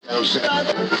All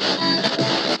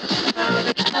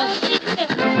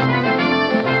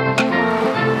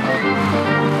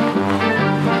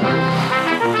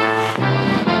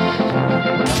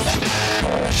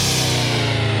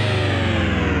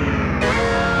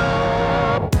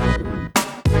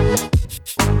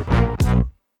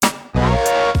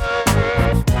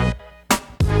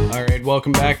right,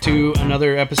 welcome back to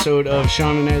another episode of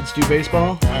Sean and Ed's Do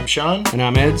Baseball. I'm Sean. And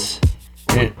I'm Ed's.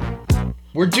 And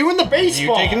We're doing the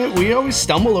baseball. you taking it? We always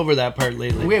stumble over that part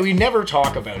lately. We never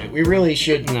talk about it. We really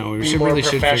should be more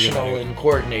professional and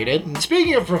coordinated. And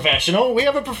speaking of professional, we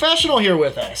have a professional here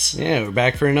with us. Yeah, we're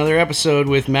back for another episode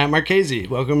with Matt Marchese.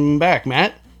 Welcome back,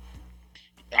 Matt.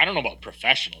 I don't know about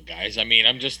professional, guys. I mean,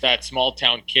 I'm just that small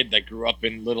town kid that grew up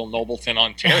in Little Nobleton,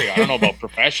 Ontario. I don't know about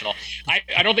professional.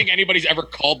 I don't think anybody's ever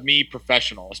called me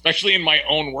professional, especially in my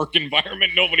own work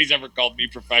environment. Nobody's ever called me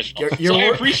professional. So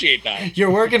I appreciate that. Your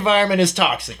work environment is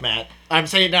toxic, Matt. I'm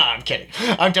saying, no, I'm kidding.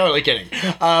 I'm totally kidding.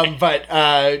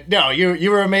 No,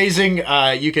 you were amazing.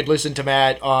 You could listen to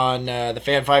Matt on the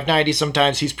Fan 590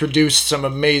 sometimes. He's produced some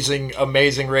amazing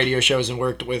radio shows and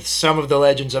worked with some of the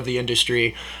legends of the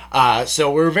industry. So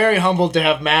we're very humbled to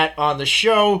have Matt on the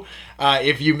show.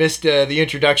 If you missed the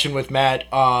introduction with Matt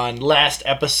on last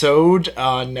episode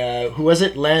on, who was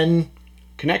it? Len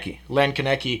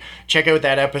Konecki. Check out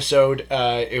that episode.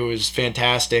 It was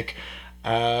fantastic.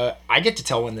 I get to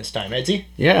tell one this time, Edsy.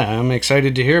 Yeah, I'm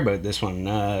excited to hear about this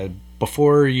one.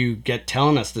 Before you get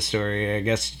telling us the story, I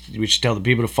guess we should tell the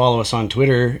people to follow us on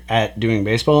Twitter at Doing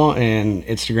Baseball and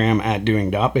Instagram at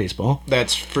Doing.Baseball.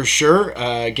 That's for sure.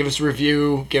 Give us a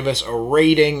review, give us a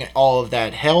rating. All of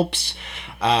that helps.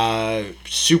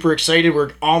 Super excited.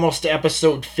 We're almost to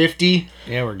episode 50.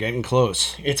 Yeah, we're getting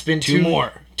close. It's been two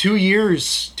more. 2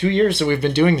 years that we've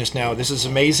been doing this now. This is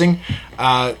amazing.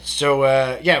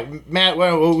 Yeah, Matt,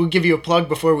 we'll give you a plug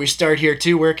before we start here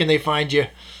too. Where can they find you?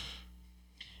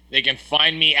 They can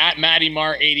find me at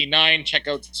MattyMar89. Check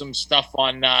out some stuff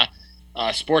on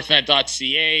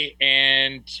sportsnet.ca.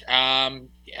 And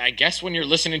I guess when you're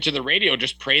listening to the radio,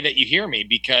 just pray that you hear me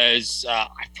because I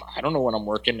don't know when I'm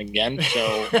working again.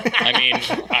 So, I mean,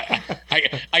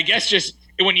 I guess just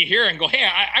when you hear it and go, hey,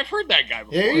 I've heard that guy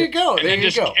before. There you go.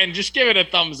 And just give it a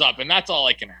thumbs up. And that's all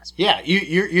I can ask. Yeah,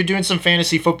 you're doing some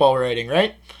fantasy football writing,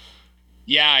 right?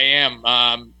 Yeah, I am.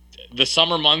 The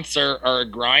summer months are a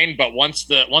grind, but once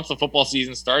the football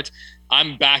season starts,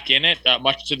 I'm back in it,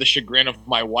 much to the chagrin of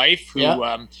my wife, who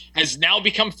has now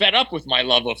become fed up with my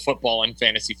love of football and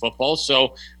fantasy football.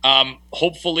 So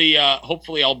hopefully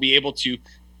I'll be able to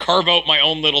carve out my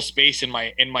own little space in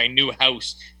my new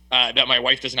house that my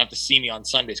wife doesn't have to see me on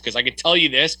Sundays. Because I can tell you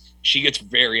this, she gets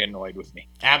very annoyed with me.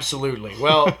 Absolutely.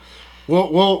 Well.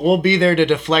 We'll be there to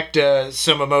deflect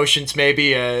some emotions,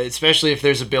 maybe, especially if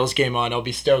there's a Bills game on. I'll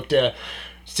be stoked to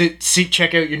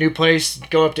check out your new place,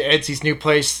 go up to Edsy's new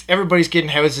place. Everybody's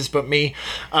getting houses but me.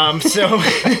 But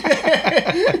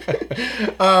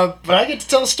I get to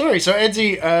tell a story. So,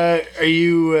 Edsy,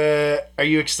 are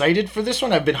you excited for this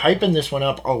one? I've been hyping this one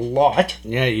up a lot.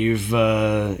 Yeah, you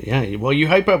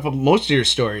hype up most of your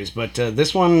stories, but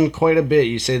this one quite a bit.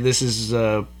 You say this is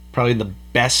probably the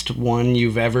best one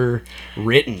you've ever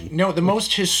written. No, the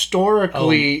most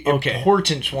historically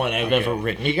important one I've ever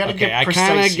written. You got to get precise. I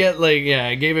kind of get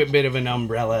I gave it a bit of an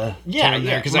umbrella term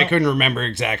there because I couldn't remember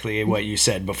exactly what you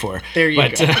said before. There you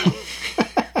go.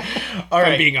 All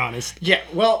right. I'm being honest. Yeah,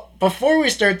 well, before we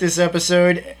start this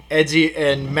episode, Edsy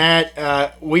and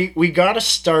Matt, we got to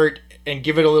start and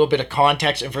give it a little bit of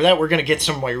context. And for that, we're going to get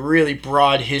some really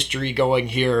broad history going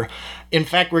here. In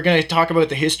fact, we're going to talk about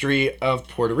the history of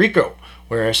Puerto Rico,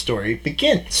 where our story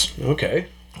begins. Okay.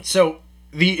 So,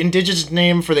 the indigenous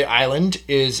name for the island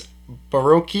is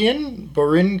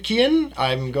Borinquian.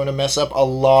 I'm going to mess up a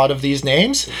lot of these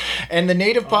names. And the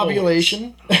native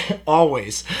population,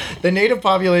 always. The native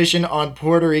population on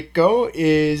Puerto Rico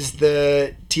is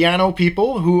the Tiano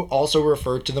people, who also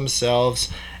refer to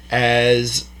themselves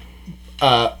as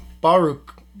Barracuda.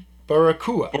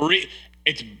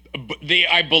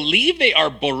 I believe they are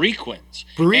Boricuans.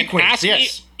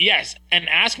 Yes. Yes, and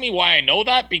ask me why I know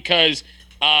that because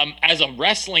as a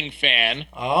wrestling fan,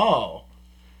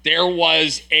 there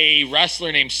was a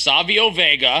wrestler named Savio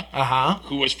Vega,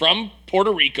 who was from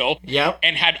Puerto Rico,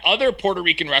 and had other Puerto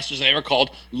Rican wrestlers, and they were called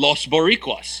Los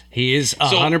Boricuas. He is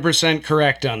 100%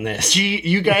 correct on this. Gee,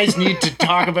 you guys need to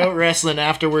talk about wrestling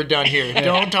after we're done here.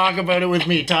 Don't talk about it with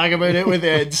me. Talk about it with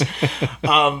Eds.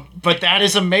 But that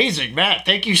is amazing, Matt.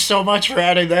 Thank you so much for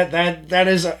adding that. That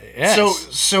is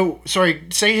so. Sorry.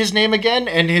 Say his name again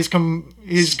and his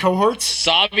cohorts.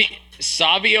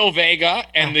 Savio Vega,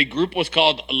 and the group was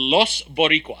called Los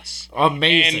Boricuas.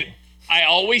 Amazing. And I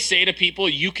always say to people,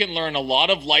 you can learn a lot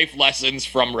of life lessons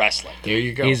from wrestling. There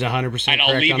you go. He's 100% correct And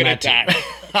I'll leave on it at that,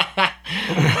 that.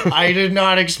 I did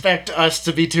not expect us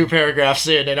to be 2 paragraphs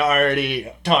in and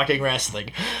already talking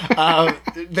wrestling.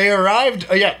 They arrived,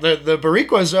 the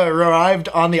Boricuas arrived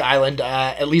on the island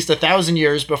at least 1,000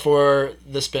 years before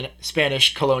the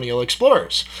Spanish colonial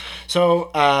explorers.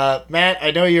 So, Matt,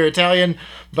 I know you're Italian,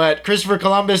 but Christopher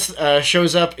Columbus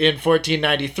shows up in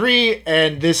 1493,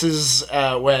 and this is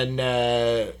when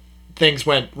things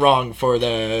went wrong for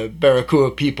the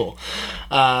Barracuda people.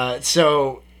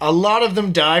 So a lot of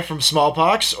them die from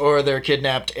smallpox, or they're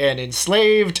kidnapped and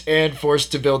enslaved and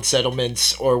forced to build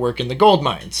settlements or work in the gold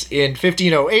mines. In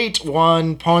 1508,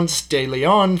 Juan Ponce de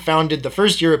Leon founded the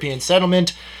first European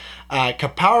settlement,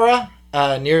 Capara,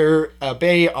 near a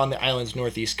bay on the island's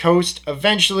northeast coast.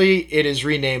 Eventually, it is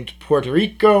renamed Puerto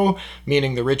Rico,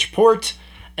 meaning the rich port,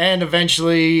 and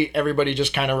eventually everybody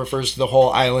just kind of refers to the whole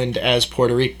island as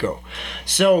Puerto Rico.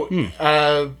 So,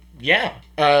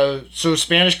 so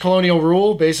Spanish colonial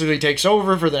rule basically takes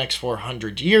over for the next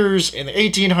 400 years. In the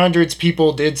 1800s,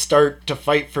 people did start to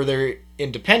fight for their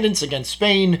independence against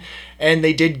Spain, and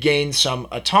they did gain some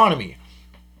autonomy.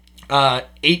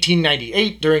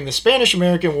 1898, during the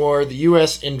Spanish-American War, the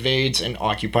U.S. invades and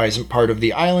occupies part of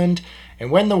the island,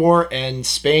 and when the war ends,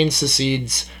 Spain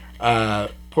secedes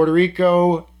Puerto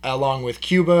Rico, along with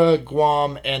Cuba,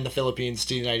 Guam, and the Philippines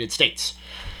to the United States.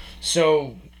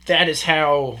 So that is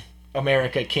how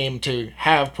America came to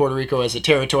have Puerto Rico as a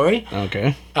territory.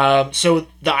 Okay. So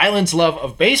the island's love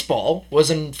of baseball was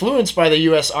influenced by the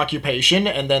U.S. occupation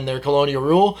and then their colonial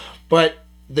rule, but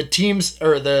the teams,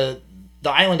 or the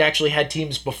island actually had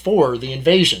teams before the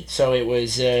invasion. So it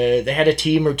was, they had a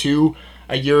team or two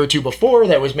a year or two before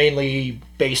that was mainly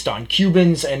based on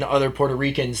Cubans and other Puerto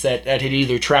Ricans that had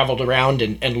either traveled around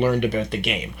and learned about the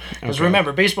game. Because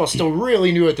remember, baseball's still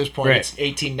really new at this point. Right. It's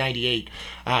 1898.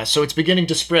 So it's beginning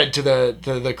to spread to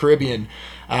the Caribbean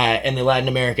and the Latin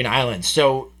American islands.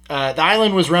 So the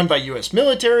island was run by U.S.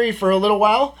 military for a little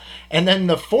while, and then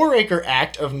the 4-Acre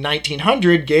Act of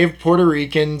 1900 gave Puerto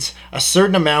Ricans a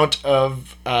certain amount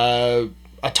of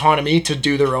autonomy to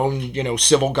do their own,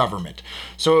 civil government.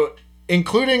 So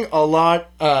including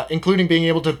being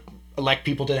able to elect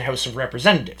people to the House of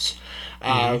Representatives.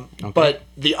 But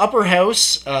the upper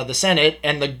house, the Senate,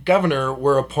 and the governor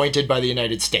were appointed by the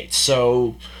United States.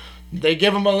 So they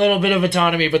give them a little bit of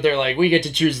autonomy, but they're like, we get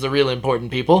to choose the real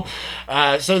important people.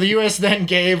 So the U.S. then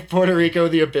gave Puerto Rico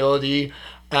the ability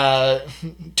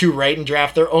to write and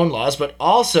draft their own laws, but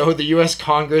also the U.S.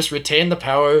 Congress retained the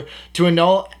power to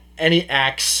annul any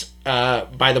acts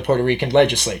by the Puerto Rican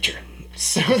legislature.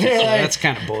 So they're like, that's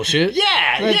kind of bullshit.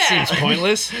 Yeah, that seems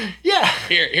pointless. Yeah.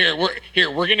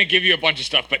 We're gonna give you a bunch of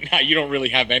stuff, but now you don't really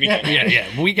have anything. Yeah.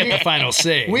 We get the final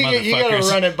say. You gotta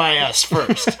run it by us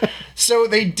first. So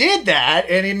they did that,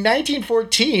 and in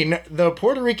 1914, the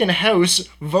Puerto Rican House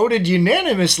voted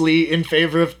unanimously in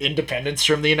favor of independence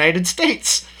from the United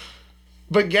States.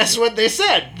 But guess what they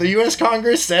said? The U.S.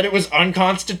 Congress said it was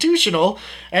unconstitutional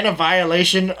and a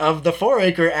violation of the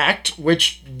 4-Acre Act,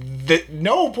 which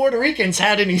no Puerto Ricans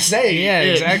had any say Yeah, in.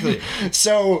 exactly.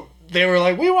 So they were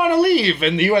like, we want to leave.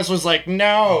 And the U.S. was like,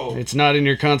 no. It's not in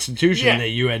your constitution Yeah. that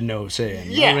you had no say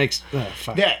in. Yeah.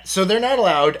 Fuck. Yeah, so they're not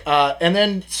allowed. And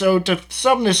then, so to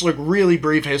sum this really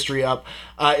brief history up,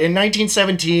 in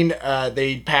 1917,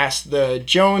 they passed the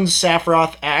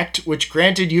Jones-Saffroth Act, which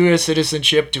granted U.S.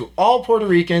 citizenship to all Puerto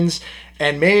Ricans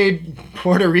and made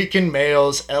Puerto Rican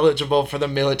males eligible for the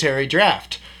military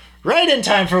draft. Right in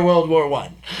time for World War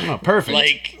I. Oh, perfect.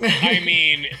 Like, I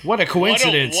mean, what a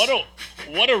coincidence.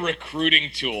 What a recruiting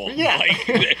tool. Yeah. Like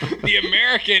the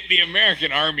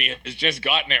American Army has just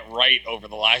gotten it right over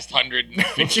the last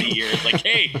 150 years. Like,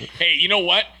 hey, you know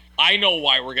what? I know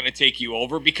why we're going to take you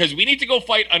over, because we need to go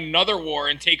fight another war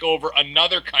and take over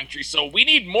another country. So we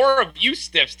need more of you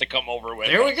stiffs to come over with.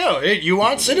 There we go. You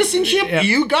want citizenship? Yeah.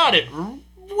 You got it.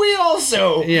 We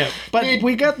also. Yeah, but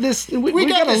we got this. We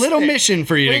got a little mission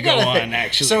for you to go on,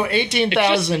 actually. So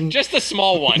 18,000. Just a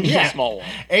small one. Yeah. Just a small one.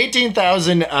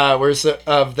 18,000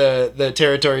 of the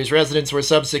territory's residents were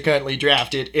subsequently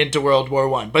drafted into World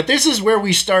War I. But this is where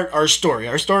we start our story.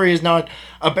 Our story is not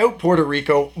about Puerto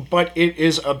Rico, but it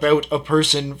is about a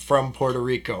person from Puerto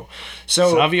Rico.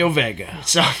 So Savio Vega.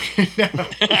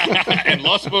 And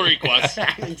Los Boricuas.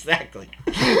 Exactly.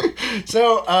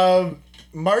 So,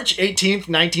 March 18th,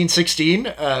 1916,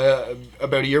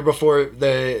 about a year before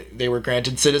they were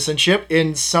granted citizenship,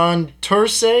 in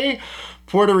Santurce,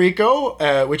 Puerto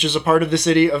Rico, which is a part of the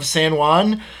city of San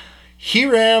Juan,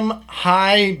 Hiram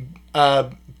High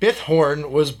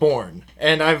Bithorn was born.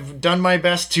 And I've done my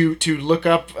best to look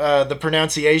up the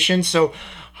pronunciation. So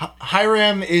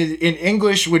Hiram in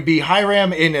English would be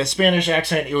Hiram. In a Spanish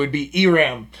accent, it would be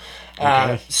Iram.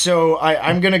 Okay. So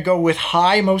I'm going to go with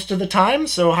hi most of the time.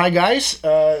 So hi, guys.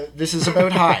 This is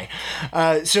about hi.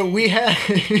 So he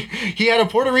had a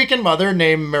Puerto Rican mother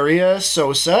named Maria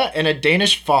Sosa and a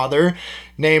Danish father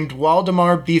named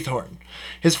Waldemar Bithorn.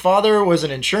 His father was an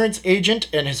insurance agent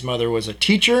and his mother was a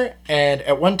teacher. And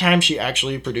at one time, she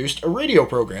actually produced a radio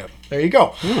program. There you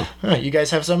go. You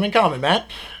guys have something in common, Matt.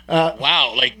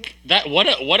 Wow, like that!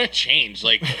 What a change!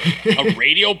 Like a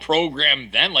radio program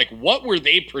then. Like, what were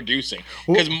they producing?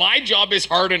 Because my job is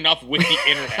hard enough with the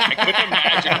internet. I couldn't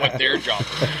imagine what their job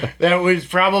was. That was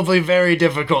probably very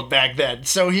difficult back then.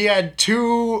 So he had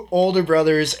 2 older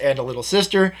brothers and a little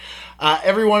sister.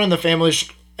 Everyone in the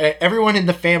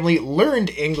family learned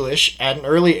English at an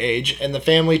early age, and the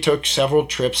family took several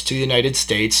trips to the United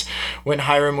States when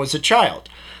Hiram was a child.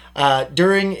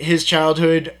 During his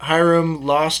childhood, Hiram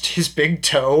lost his big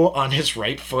toe on his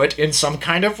right foot in some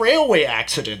kind of railway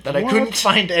accident that I couldn't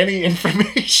find any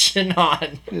information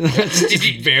on. That's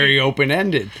just very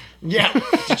open-ended. Yeah.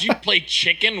 Did you play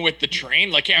chicken with the train?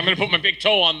 Like, yeah, I'm gonna put my big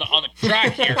toe on the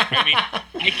track here. I mean,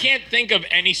 I can't think of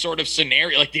any sort of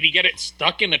scenario. Like, did he get it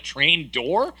stuck in a train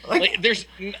door? Like there's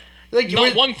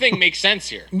not one thing makes sense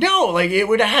here. No, like it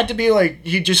would have had to be like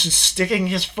he just sticking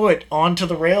his foot onto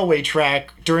the railway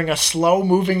track during a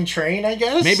slow-moving train, I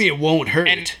guess. Maybe it won't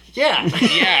hurt. Yeah,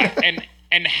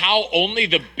 and how only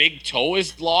the big toe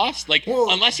is lost? Like,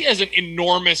 unless he has an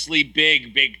enormously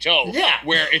big toe. Yeah.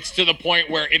 Where it's to the point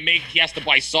where he has to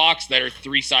buy socks that are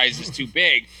 3 sizes too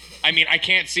big. I mean, I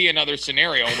can't see another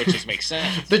scenario in which this makes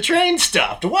sense. The train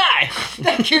stopped. Why?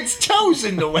 That kid's toe's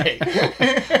in the way.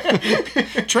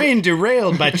 Train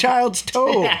derailed by child's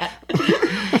toe. Yeah.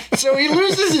 So he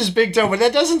loses his big toe, but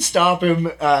that doesn't stop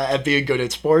him at being good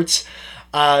at sports.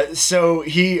 So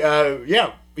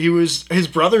his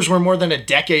brothers were more than a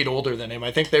decade older than him.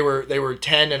 I think they were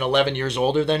 10 and 11 years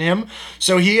older than him.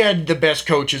 So he had the best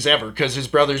coaches ever because his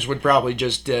brothers would probably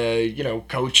just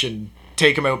coach and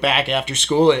take him out back after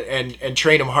school and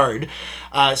train him hard.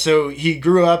 So he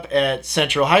grew up at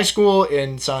Central High School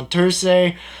in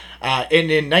Santurce. And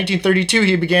in 1932,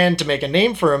 he began to make a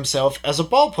name for himself as a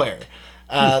ball player.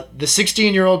 The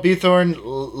 16-year-old Bithorn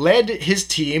led his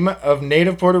team of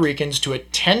native Puerto Ricans to a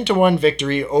 10-1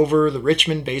 victory over the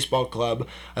Richmond Baseball Club,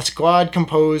 a squad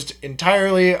composed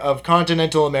entirely of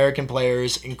continental American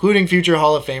players, including future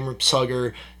Hall of Fame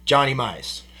slugger Johnny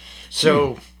Mize.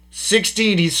 So,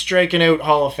 16, he's striking out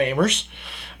Hall of Famers.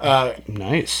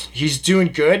 Nice. He's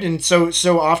doing good, and so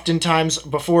oftentimes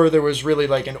before there was really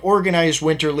like an organized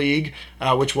winter league,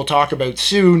 which we'll talk about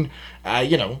soon.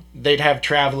 They'd have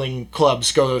traveling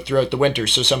clubs go throughout the winter,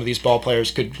 so some of these ball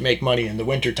players could make money in the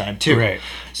wintertime too. Right.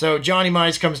 So Johnny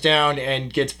Mize comes down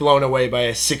and gets blown away by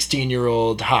a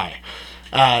 16-year-old high.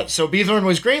 So Bithorn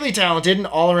was greatly talented, an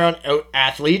all-around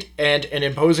athlete, and an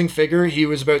imposing figure. He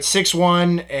was about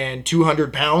 6'1" and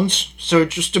 200 pounds, so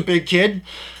just a big kid.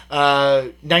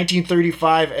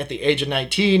 1935, at the age of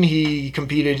 19, he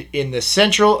competed in the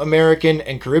Central American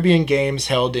and Caribbean Games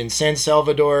held in San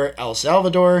Salvador, El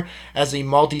Salvador, as a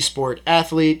multi-sport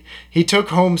athlete. He took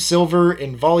home silver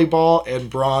in volleyball and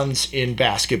bronze in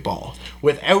basketball,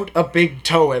 without a big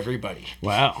toe, everybody.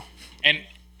 Wow. And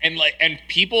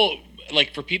people,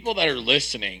 like, for people that are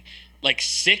listening, like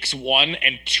 6'1"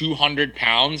 and 200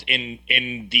 pounds in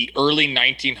the early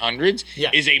 1900s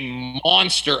is a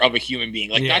monster of a human being.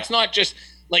 Like, that's not just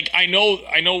like, I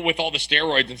know with all the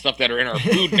steroids and stuff that are in our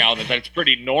food now that's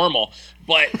pretty normal,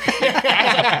 but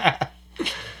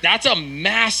that's a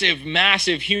massive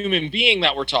human being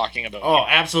that we're talking about. Oh,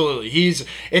 absolutely.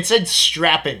 It said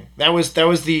strapping. That was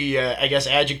the I guess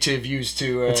adjective used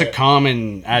to. It's a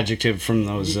common adjective from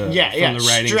those. From the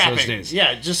writings strapping. those days.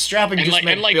 Yeah, just strapping. And just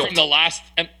like built. from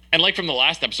the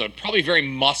last episode, probably very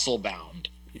muscle bound.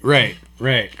 Right.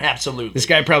 Absolutely. This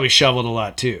guy probably shoveled a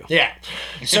lot too. Yeah.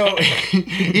 So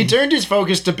he turned his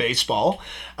focus to baseball,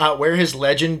 where his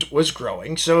legend was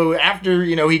growing. So after,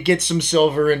 he gets some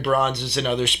silver and bronzes in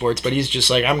other sports, but he's just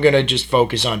like, I'm going to just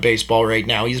focus on baseball right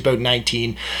now. He's about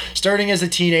 19. Starting as a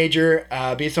teenager,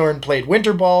 Bithorn played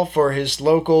winter ball for his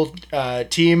local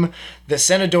team, the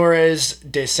Senadores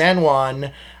de San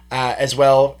Juan, as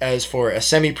well as for a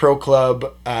semi-pro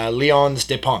club, Leons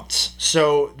de Ponce.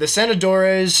 So the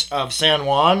Senadores of San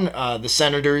Juan, the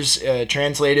Senators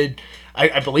translated,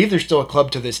 I believe they're still a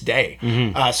club to this day.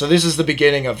 Mm-hmm. So this is the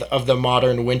beginning of the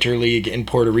modern winter league in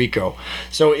Puerto Rico.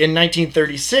 So in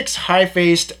 1936, High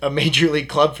faced a major league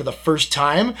club for the first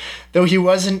time, though he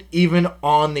wasn't even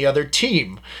on the other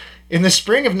team. In the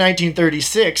spring of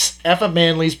 1936, Effa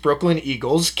Manley's Brooklyn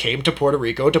Eagles came to Puerto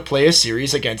Rico to play a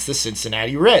series against the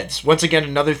Cincinnati Reds. Once again,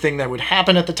 another thing that would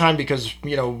happen at the time because,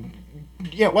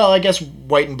 I guess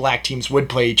white and black teams would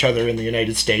play each other in the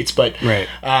United States, but Right.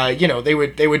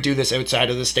 they would do this outside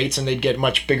of the States, and they'd get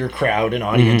much bigger crowd and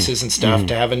audiences and stuff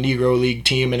to have a Negro League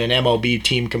team and an MLB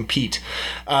team compete.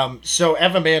 So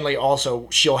Effa Manley also,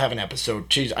 she'll have an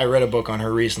episode. I read a book on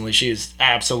her recently. She is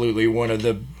absolutely one of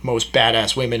the most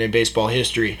badass women in baseball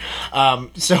history. I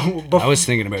was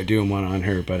thinking about doing one on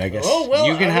her, but I guess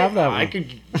you can have that one. I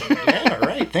could. Yeah, all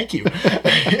right. Thank you.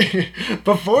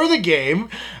 Before the game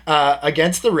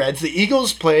against the Reds, the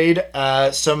Eagles played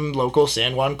some local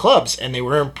San Juan clubs, and they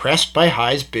were impressed by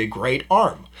High's big right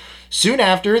arm. Soon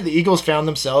after, the Eagles found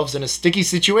themselves in a sticky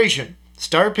situation.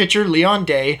 Star pitcher Leon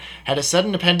Day had a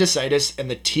sudden appendicitis, and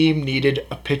the team needed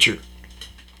a pitcher.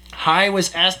 High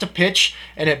was asked to pitch,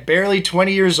 and at barely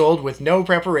 20 years old with no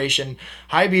preparation,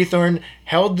 High Beathorn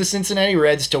held the Cincinnati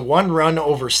Reds to 1 run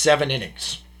over 7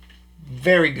 innings.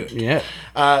 Very good. Yeah.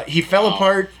 He fell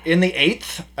apart in the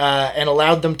 8th and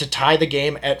allowed them to tie the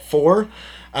game at 4,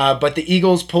 but the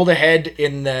Eagles pulled ahead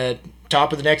in the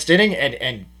top of the next inning,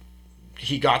 and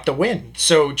he got the win.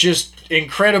 So just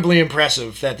incredibly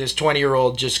impressive that this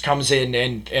 20-year-old just comes in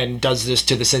and does this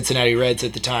to the Cincinnati Reds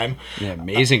at the time. Yeah,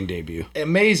 amazing debut.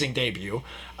 Amazing debut.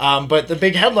 But the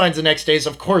big headlines the next day is,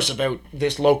 of course, about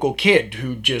this local kid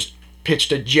who just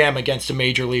pitched a gem against a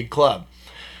major league club.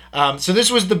 So this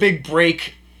was the big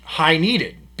break High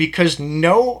needed because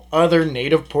no other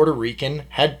native Puerto Rican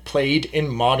had played in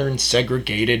modern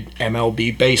segregated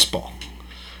MLB baseball.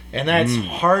 And that's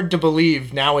hard to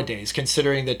believe nowadays,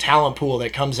 considering the talent pool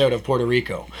that comes out of Puerto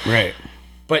Rico. Right.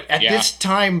 But at this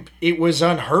time, it was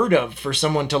unheard of for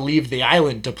someone to leave the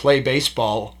island to play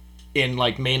baseball in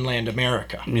like mainland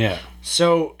America. Yeah.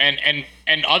 So and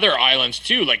other islands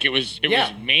too. Like it was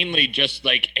mainly just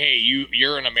like, hey,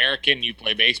 you're an American, you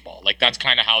play baseball. Like that's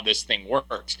kind of how this thing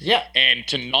works. Yeah. And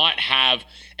to not have,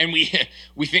 and we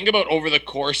think about over the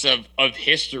course of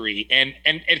history, and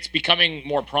it's becoming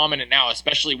more prominent now,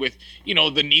 especially with the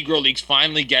Negro Leagues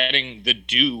finally getting the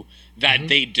due that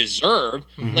they deserve.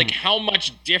 Like how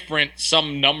much different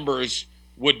some numbers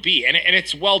would be, and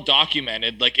it's well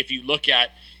documented. Like if you look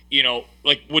at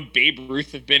like would Babe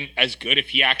Ruth have been as good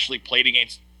if he actually played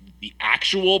against the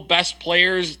actual best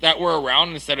players that were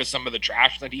around instead of some of the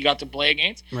trash that he got to play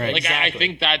against? Right. Like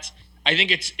Exactly. I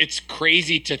think it's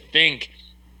crazy to think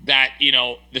that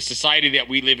the society that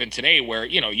we live in today, where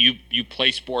you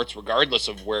play sports regardless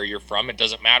of where you're from, it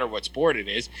doesn't matter what sport it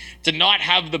is, to not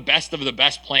have the best of the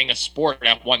best playing a sport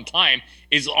at one time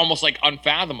is almost like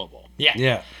unfathomable. Yeah.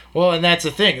 Yeah. Well, and that's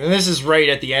the thing. And this is right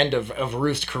at the end of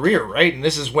Ruth's career, right? And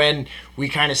this is when we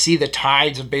kind of see the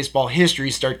tides of baseball history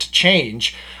start to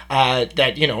change that,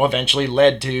 eventually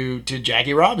led to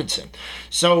Jackie Robinson.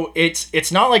 So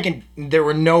it's not like there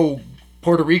were no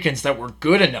Puerto Ricans that were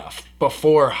good enough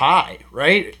before High,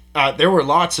 right? There were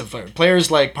lots of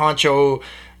players like Pancho,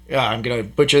 I'm going to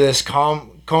butcher this,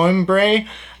 Coimbre,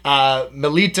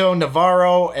 Melito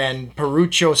Navarro, and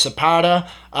Perucho Zapata.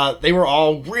 They were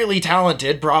all really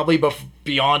talented, probably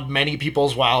beyond many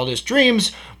people's wildest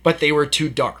dreams, but they were too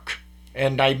dark.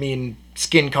 And I mean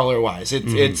skin color wise.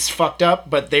 It's fucked up,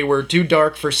 but they were too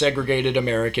dark for segregated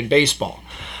American baseball.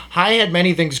 High had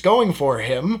many things going for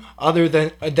him other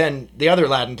than the other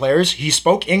Latin players. He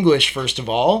spoke English, first of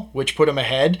all, which put him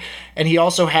ahead, and he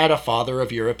also had a father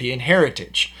of European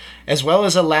heritage, as well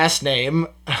as a last name,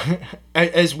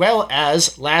 as well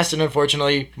as, last and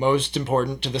unfortunately most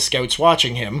important to the scouts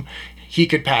watching him, he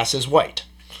could pass as white.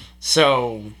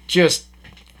 So, just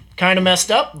kind of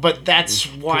messed up, but that's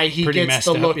why he gets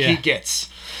the look he gets.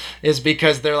 Is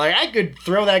because they're like, I could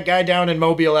throw that guy down in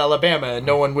Mobile, Alabama, and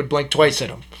no one would blink twice at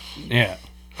him. Yeah.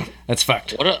 That's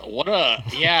fucked. What a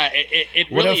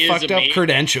it What really a is fucked amazing. up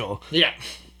credential. Yeah.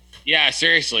 Yeah,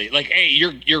 seriously. Like, hey,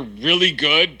 you're really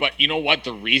good, but you know what?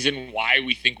 The reason why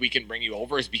we think we can bring you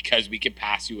over is because we can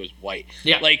pass you as white.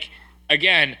 Yeah. Like,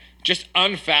 again, just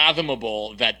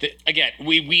unfathomable that again,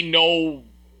 we know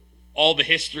all the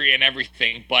history and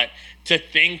everything, but to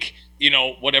think,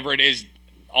 whatever it is,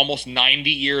 almost 90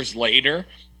 years later,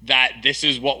 that this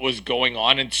is what was going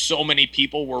on, and so many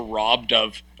people were robbed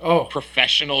of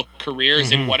professional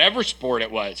careers in whatever sport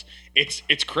it was.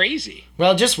 It's crazy.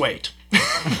 Well, just wait.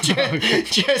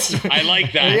 just I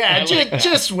like that. Yeah,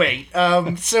 just wait.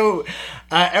 So,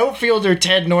 outfielder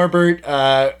Ted Norbert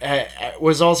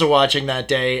was also watching that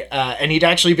day, and he'd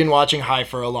actually been watching High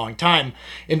for a long time.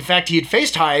 In fact, he had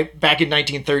faced High back in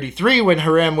 1933 when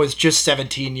Harem was just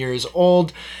 17 years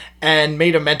old, and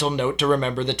made a mental note to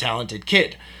remember the talented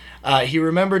kid. He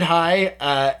remembered High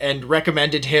and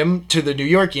recommended him to the New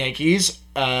York Yankees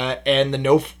and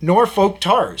the Norfolk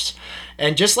Tars.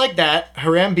 And just like that,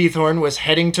 Hiram Bithorn was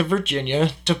heading to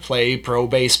Virginia to play pro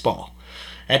baseball.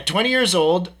 At 20 years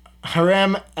old,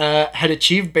 Hiram had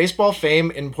achieved baseball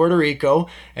fame in Puerto Rico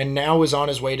and now was on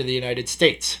his way to the United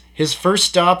States. His first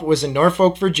stop was in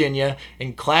Norfolk, Virginia,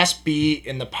 in Class B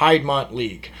in the Piedmont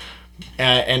League.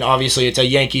 And obviously it's a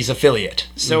Yankees affiliate.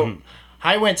 So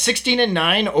High went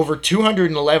 16-9 over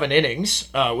 211 innings,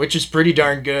 which is pretty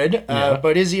darn good.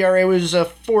 But his ERA was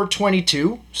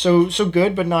 4.22, so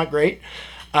good, but not great.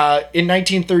 In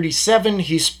 1937,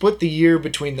 he split the year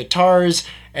between the Tars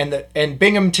and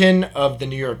Binghamton of the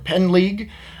New York Penn League.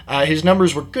 His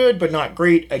numbers were good, but not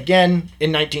great. Again,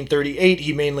 in 1938,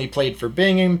 he mainly played for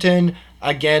Binghamton,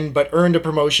 again, but earned a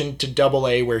promotion to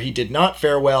Double-A, where he did not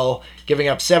fare well, giving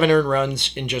up 7 earned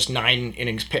runs in just 9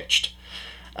 innings pitched.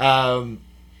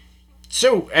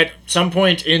 So at some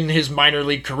point in his minor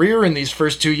league career, in these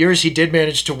first 2 years, he did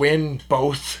manage to win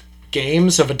both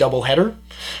games of a doubleheader,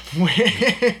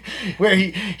 where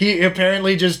he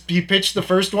apparently he pitched the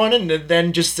first one and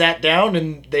then just sat down,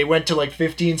 and they went to like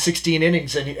 15, 16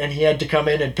 innings, and he had to come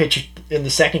in and pitch in the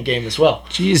second game as well.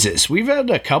 Jesus, we've had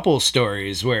a couple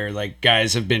stories where like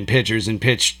guys have been pitchers and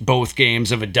pitched both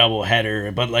games of a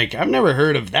doubleheader, but like I've never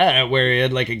heard of that where he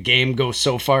had like a game go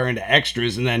so far into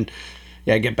extras and then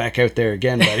get back out there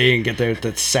again, but he didn't get there at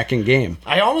the second game.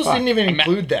 I almost didn't even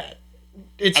include that.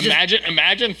 It's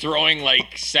imagine throwing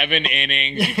like 7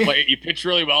 innings. You pitch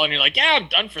really well, and you're like, "Yeah, I'm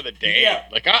done for the day. Yeah.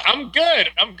 Like I'm good.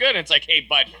 I'm good." And it's like, "Hey,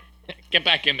 bud, get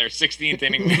back in there. 16th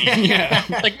inning."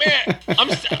 Like, man,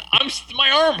 my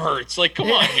arm hurts. Like,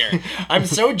 come on here. I'm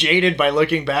so jaded by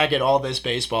looking back at all this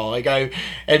baseball.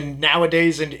 And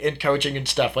nowadays in coaching and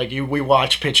stuff, like we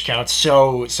watch pitch counts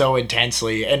so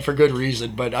intensely, and for good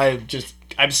reason. But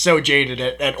I'm so jaded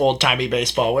at old-timey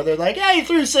baseball where they're like, "Yeah, he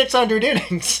threw 600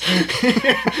 innings."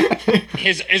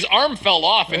 His arm fell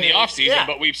off in the offseason,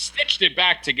 but we've stitched it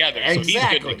back together, so he's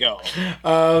good to go.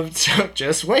 So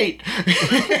just wait.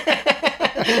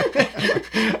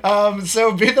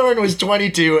 So Bithorn was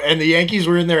 22, and the Yankees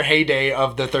were in their heyday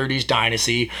of the 30s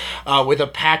dynasty, with a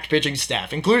packed pitching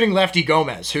staff, including Lefty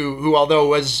Gomez, who although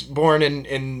was born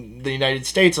in the United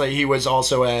States, like he was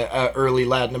also a early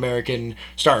Latin American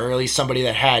star, or at least somebody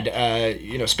that had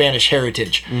Spanish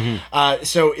heritage.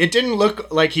 So it didn't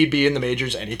look like he'd be in the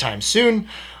majors anytime soon.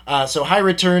 So High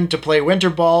returned to play winter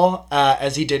ball,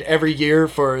 as he did every year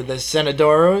for the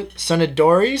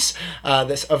Senadores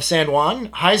of San Juan.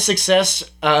 High's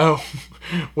success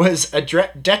was a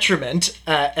detriment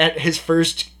at his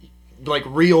first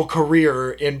real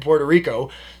career in Puerto Rico.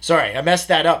 Sorry, I messed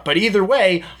that up. But either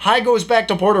way, High goes back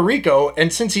to Puerto Rico,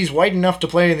 and since he's white enough to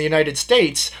play in the United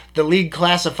States, the league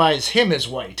classifies him as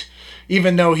white,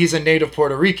 even though he's a native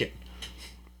Puerto Rican.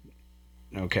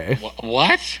 Okay.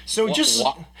 What? So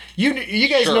you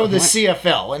guys know the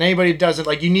CFL, and anybody who doesn't,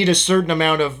 you need a certain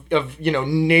amount of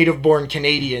native-born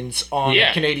Canadians on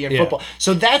Canadian football.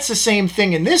 So that's the same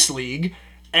thing in this league,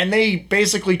 and they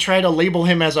basically try to label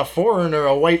him as a foreigner,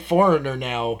 a white foreigner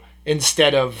now,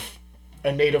 instead of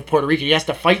a native Puerto Rican. He has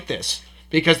to fight this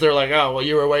because they're like, "Oh, well,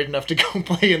 you were white enough to go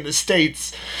play in the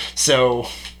States." So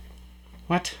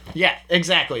what? Yeah,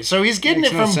 exactly. So he's getting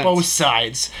it from both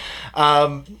sides.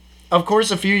 Of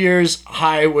course, a few years,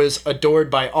 High was adored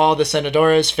by all the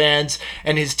Senadores fans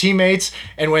and his teammates,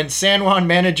 and when San Juan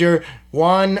manager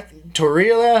Juan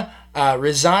Torrilla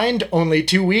resigned only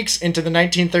 2 weeks into the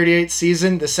 1938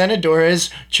 season, the Senadores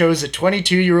chose a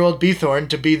 22-year-old Bithorn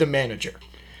to be the manager.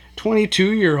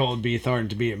 22-year-old Bithorn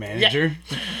to be a manager?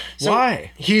 Yeah. So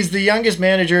why? He's the youngest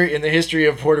manager in the history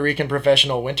of Puerto Rican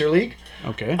Professional Winter League.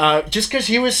 Okay. Just because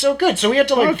he was so good. So he had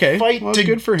to fight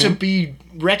to be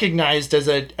recognized as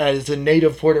a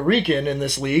native Puerto Rican in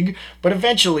this league. But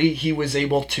eventually he was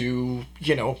able to,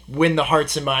 win the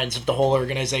hearts and minds of the whole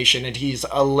organization. And he's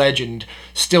a legend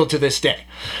still to this day.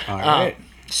 All right.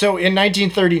 So in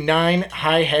 1939,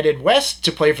 High headed west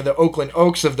to play for the Oakland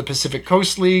Oaks of the Pacific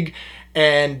Coast League,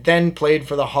 and then played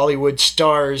for the Hollywood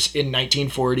Stars in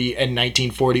 1940 and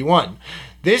 1941.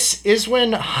 This is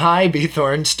when High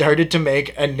Bithorn started to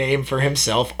make a name for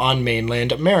himself on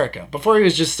mainland America. Before he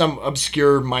was just some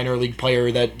obscure minor league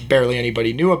player that barely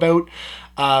anybody knew about.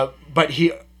 But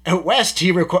out west, he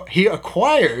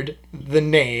acquired the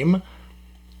name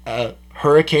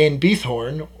Hurricane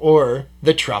Bithorn, or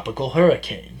the Tropical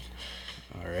Hurricane.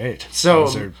 All right. So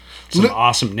those are some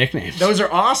awesome nicknames. Those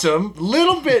are awesome.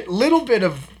 Little bit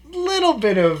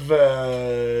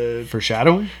of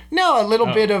foreshadowing? No, a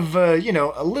little bit of a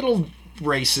little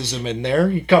racism in there.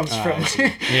 He comes from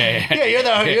Yeah.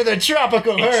 you're the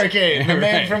tropical hurricane, the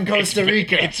man from Costa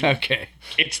Rica. Okay.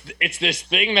 It's this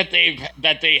thing that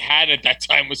they had at that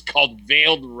time was called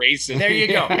veiled racism. There you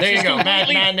go.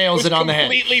 Matt nails it on the head.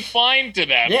 Completely fine to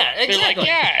them. Yeah, exactly.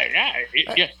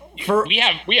 They're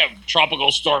like, we have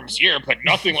tropical storms here, but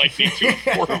nothing like they do in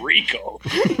Puerto Rico.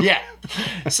 Yeah.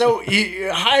 So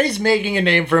High's making a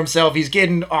name for himself. He's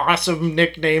getting awesome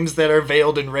nicknames that are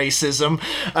veiled in racism.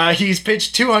 He's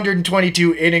pitched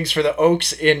 222 innings for the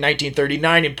Oaks in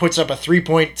 1939 and puts up a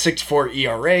 3.64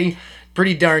 ERA.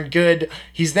 Pretty darn good.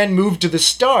 He's then moved to the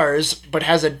Stars, but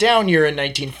has a down year in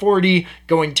 1940,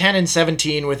 going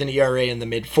 10-17 with an ERA in the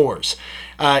mid-4s.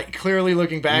 Clearly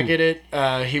looking back at it,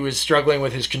 he was struggling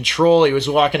with his control. He was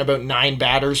walking about 5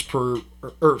 batters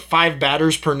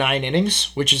per 9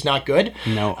 innings, which is not good.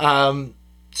 No.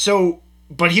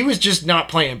 But he was just not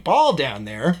playing ball down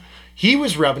there. He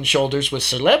was rubbing shoulders with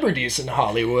celebrities in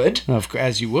Hollywood.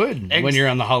 As you would when you're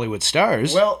on the Hollywood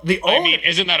Stars. Well,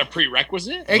 isn't that a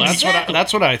prerequisite? Exactly.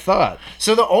 That's what I thought.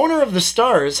 So the owner of the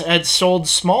Stars had sold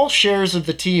small shares of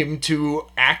the team to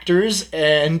actors,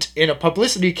 and in a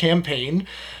publicity campaign,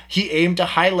 he aimed to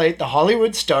highlight the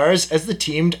Hollywood Stars as the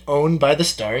team owned by the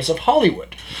stars of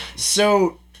Hollywood.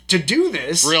 So to do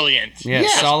this, brilliant. Yeah,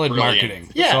 solid brilliant. marketing.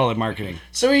 Yeah. Solid marketing.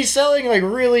 So he's selling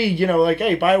really,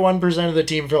 hey, buy 1% of the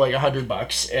team for like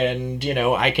 $100, and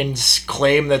I can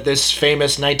claim that this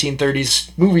famous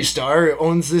 1930s movie star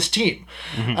owns this team.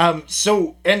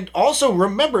 Mm-hmm. And also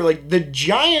remember, the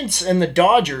Giants and the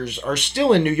Dodgers are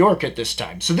still in New York at this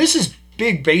time. So this is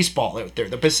big baseball out there.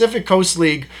 The Pacific Coast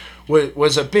League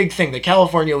was a big thing. The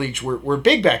California leagues were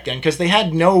big back then because they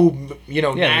had no,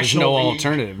 national no league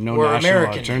alternative, no or national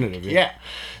American alternative. Yeah.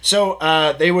 So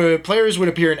players would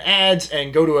appear in ads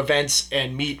and go to events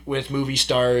and meet with movie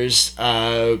stars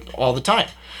all the time.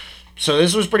 So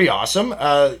this was pretty awesome.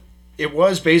 It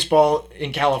was baseball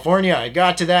in California. I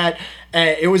got to that.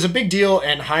 It was a big deal,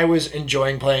 and High was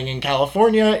enjoying playing in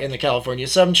California, in the California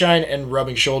sunshine, and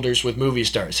rubbing shoulders with movie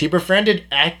stars. He befriended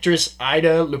actress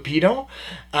Ida Lupino,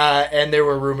 and there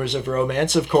were rumors of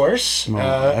romance, of course.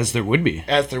 Well, as there would be.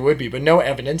 As there would be, but no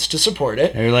evidence to support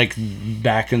it. They're like,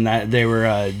 back in that, they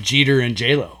were Jeter and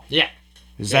J-Lo. Yeah.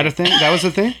 Is that a thing? That was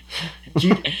a thing?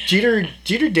 Jeter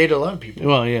dated a lot of people.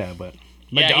 Well, yeah, but...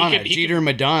 Madonna, Jeter,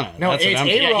 Madonna. No, that's it's what I'm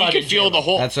A-Rod. He could feel the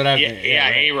whole. That's what I'm.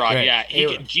 A-Rod. Right.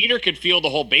 Yeah, Jeter could feel the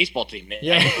whole baseball team.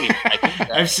 Yeah, I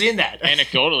think I've seen that.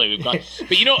 Anecdotally, we've got.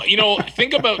 But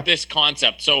think about this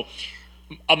concept. So,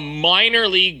 a minor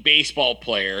league baseball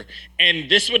player, and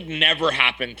this would never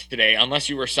happen today unless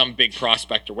you were some big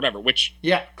prospect or whatever. Which,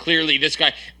 clearly, this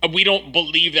guy, we don't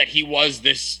believe that he was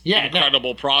this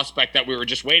incredible prospect that we were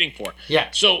just waiting for. Yeah.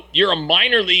 So you're a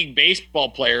minor league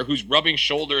baseball player who's rubbing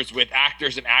shoulders with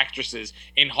actors and actresses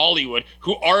in Hollywood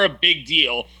who are a big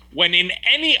deal, when in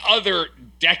any other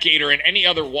decade or in any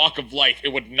other walk of life, it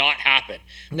would not happen.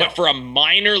 No. But for a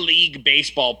minor league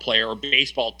baseball player or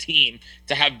baseball team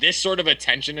to have this sort of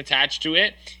attention attached to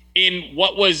it, in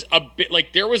what was a bit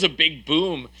there was a big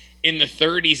boom in the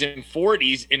 30s and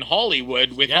 40s in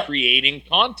Hollywood with creating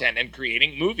content and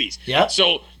creating movies. Yeah.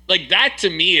 So that to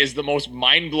me is the most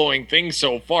mind-blowing thing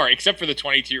so far, except for the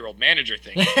 22-year-old manager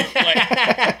thing.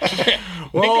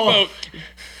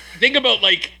 Think about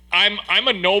I'm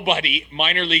a nobody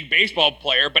minor league baseball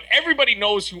player, but everybody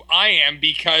knows who I am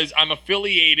because I'm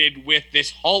affiliated with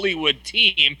this Hollywood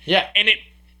team. Yeah. And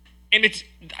it's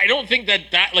I don't think that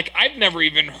I've never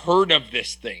even heard of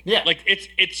this thing. Yeah.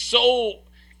 It's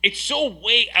so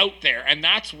way out there, and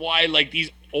that's why these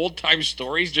old time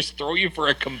stories just throw you for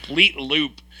a complete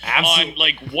loop.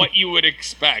 Absolutely. On what you would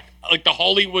expect. The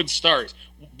Hollywood Stars.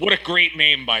 What a great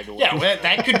name, by the way. Yeah, well,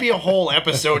 that could be a whole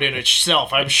episode in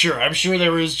itself, I'm sure. I'm sure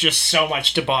there was just so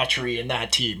much debauchery in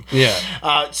that team.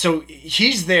 Yeah. So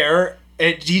he's there.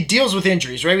 He deals with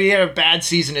injuries, right? He had a bad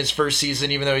season his first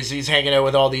season, even though he's hanging out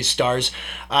with all these stars.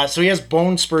 So he has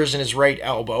bone spurs in his right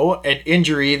elbow, an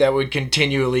injury that would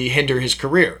continually hinder his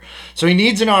career. So he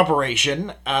needs an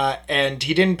operation, and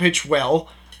he didn't pitch well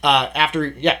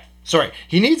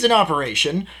He needs an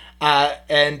operation,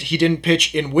 and he didn't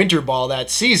pitch in winter ball that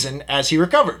season as he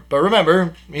recovered. But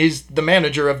remember, he's the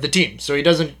manager of the team, so he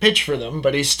doesn't pitch for them,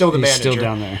 but he's still the manager. He's still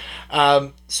down there.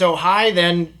 So High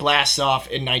then blasts off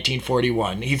in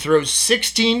 1941. He throws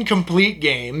 16 complete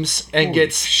games and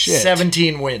gets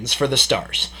 17 wins for the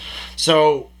Stars.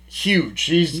 So huge.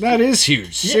 That is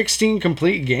huge. 16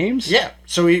 complete games? Yeah.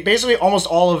 So he basically almost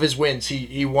all of his wins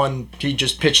he won. He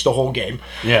just pitched the whole game.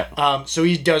 Yeah. So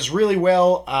he does really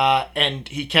well, and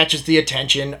he catches the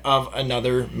attention of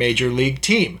another major league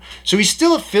team. So he's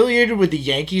still affiliated with the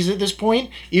Yankees at this point,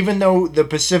 even though the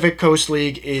Pacific Coast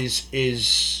League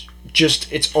is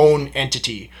just its own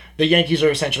entity. The Yankees are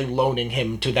essentially loaning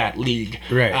him to that league.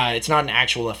 Right. It's not an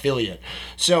actual affiliate.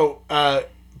 So,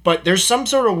 but there's some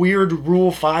sort of weird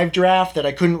Rule 5 draft that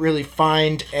I couldn't really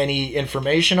find any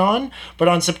information on. But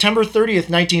on September 30th,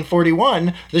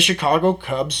 1941, the Chicago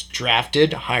Cubs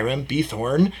drafted Hiram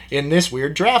Bithorn in this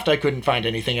weird draft I couldn't find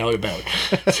anything out about.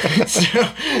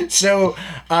 So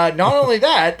not only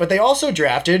that, but they also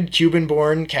drafted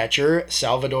Cuban-born catcher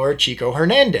Salvador Chico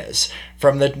Hernandez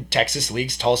from the Texas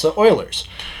League's Tulsa Oilers.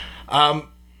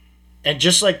 And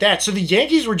just like that, so the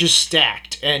Yankees were just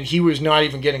stacked, and he was not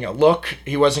even getting a look.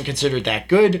 He wasn't considered that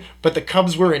good, but the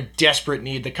Cubs were in desperate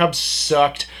need. The Cubs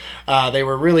sucked. They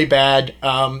were really bad.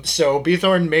 So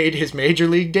Bithorn made his major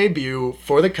league debut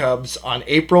for the Cubs on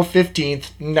April 15th,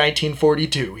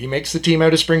 1942. He makes the team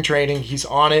out of spring training. He's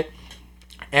on it.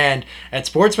 And at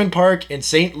Sportsman Park in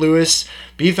St. Louis,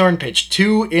 Bithorn pitched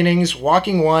 2 innings,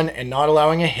 walking 1 and not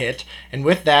allowing a hit. And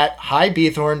with that, Hy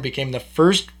Bithorn became the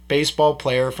first baseball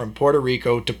player from Puerto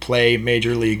Rico to play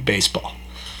Major League Baseball.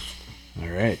 All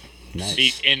right.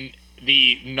 Nice.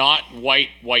 The not white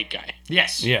guy.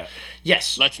 Yes. Yeah.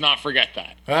 Yes. Let's not forget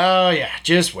that. Oh yeah,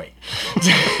 just wait.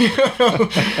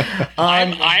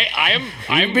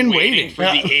 I'm been waiting waiting. for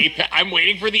the apex. I'm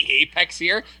waiting for the apex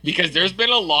here because there's been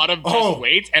a lot of just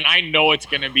waits, and I know it's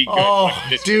gonna be good. Oh,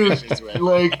 this dude, finishes with.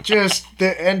 like just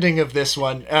the ending of this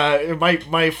one.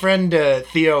 My friend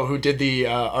Theo, who did the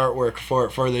artwork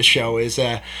for this show, is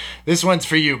this one's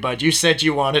for you, bud. You said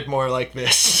you wanted more like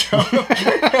this. So,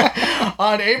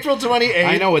 on April 28th,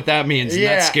 I know what that means, and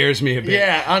that scares me a bit.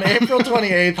 Yeah, on April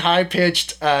 28th, Hy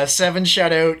pitched a 7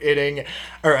 shutout inning,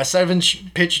 or a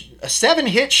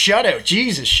 7-hit shutout.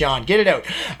 Jesus, Sean, get it out.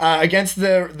 Against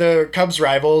the Cubs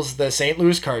rivals, the St.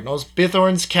 Louis Cardinals.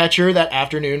 Bithorn's catcher that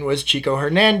afternoon was Chico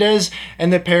Hernandez,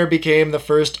 and the pair became the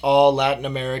first all Latin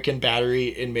American battery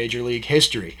in Major League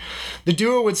history. The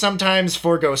duo would sometimes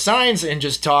forego signs and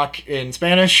just talk in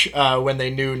Spanish when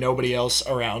they knew nobody else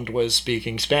around was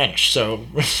speaking Spanish. So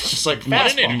it's just like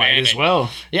fastball. Might as well.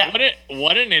 Yeah.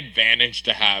 What an advantage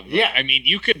to have. Yeah. I mean,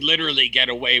 you could literally get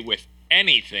away with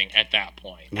anything at that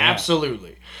point. Yeah.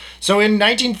 Absolutely. So in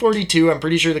 1942, I'm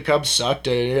pretty sure the Cubs sucked.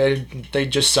 They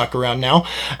just suck around now.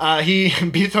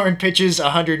 Bithorn pitches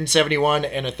 171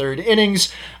 and a third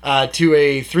innings to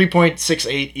a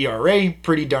 3.68 ERA,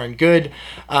 pretty darn good.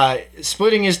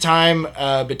 Splitting his time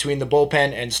between the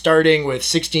bullpen and starting with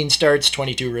 16 starts,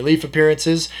 22 relief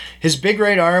appearances. His big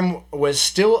right arm was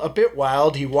still a bit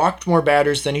wild. He walked more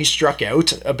batters than he struck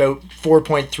out, about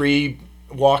 4.3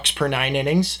 walks per 9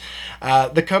 innings.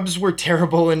 The Cubs were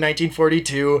terrible in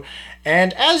 1942,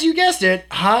 and as you guessed it,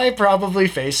 Hy probably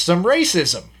faced some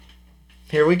racism.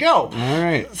 Here we go. All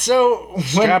right. So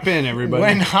Strap in, everybody.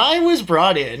 When Hy was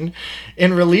brought in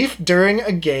relief during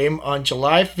a game on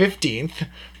July 15th,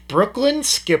 Brooklyn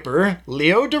skipper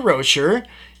Leo Durocher,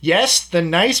 yes, the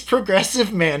nice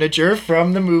progressive manager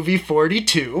from the movie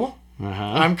 42.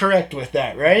 I'm correct with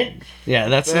that, right? Yeah,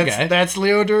 that's the guy. That's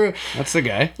Leo Durocher. That's the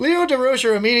guy. Leo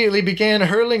Durocher immediately began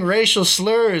hurling racial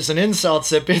slurs and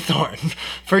insults at Bithorn.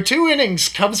 For 2 innings,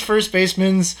 Cubs first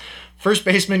baseman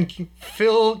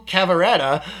Phil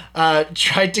Cavaretta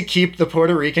tried to keep the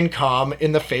Puerto Rican calm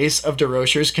in the face of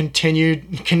Durocher's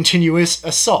continuous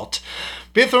assault.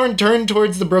 Bithorn turned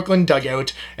towards the Brooklyn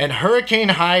dugout, and Hurricane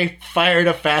Hy fired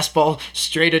a fastball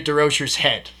straight at Durocher's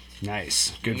head.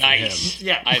 Nice. Good for Nice. him.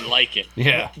 Yeah. I like it.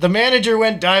 Yeah. The manager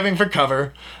went diving for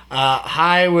cover.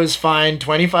 Hy was fined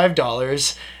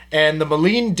 $25, and the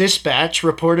Moline Dispatch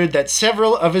reported that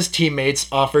several of his teammates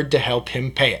offered to help him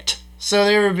pay it. So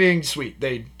they were being sweet.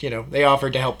 They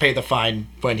offered to help pay the fine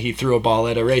when he threw a ball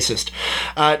at a racist.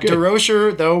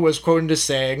 Durocher, though, was quoted as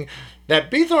saying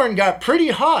that Bithorn got pretty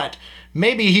hot.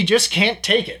 Maybe he just can't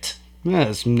take it. Yeah,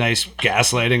 that's some nice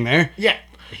gaslighting there. Yeah.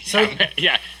 So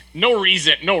Yeah. No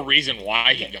reason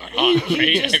why he got hot,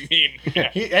 right? just- I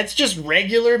mean, that's just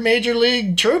regular major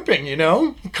league chirping,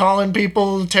 calling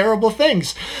people terrible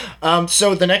things.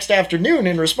 So the next afternoon,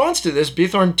 in response to this,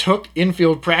 Bithorn took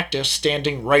infield practice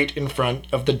standing right in front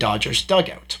of the Dodgers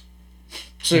dugout.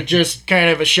 So just kind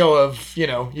of a show of, you're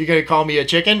going to call me a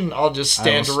chicken? I'll just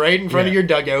stand right in front of your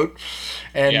dugout.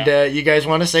 And you guys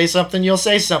want to say something, you'll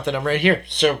say something. I'm right here.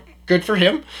 So good for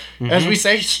him. As we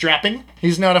say, strapping.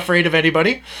 He's not afraid of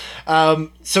anybody.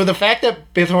 So the fact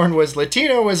that Bithorn was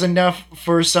Latino was enough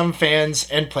for some fans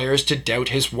and players to doubt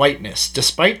his whiteness,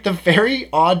 despite the very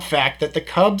odd fact that the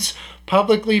Cubs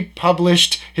publicly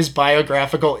published his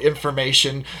biographical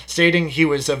information stating he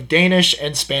was of Danish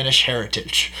and Spanish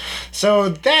heritage. So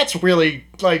that's really,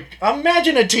 like,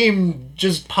 imagine a team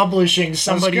just publishing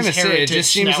somebody's heritage. It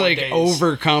just seems nowadays. like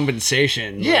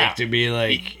overcompensation. Yeah. Like, to be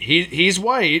like, he's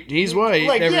white,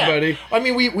 Like, everybody. yeah. I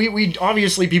mean, we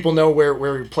obviously, people know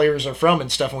where players are from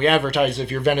and stuff, and we advertise if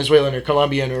you're Venezuelan or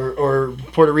Colombian or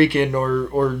Puerto Rican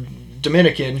or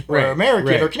Dominican or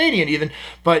American or Canadian even,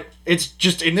 but it's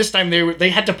just in this time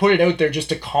they had to put it out there just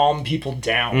to calm people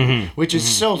down, which is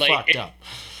so fucked up.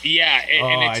 Yeah,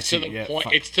 and it's to the point.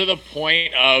 It's to the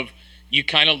point of you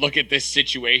kind of look at this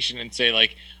situation and say,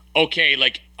 like, okay,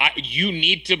 like, you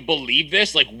need to believe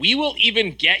this. Like, we will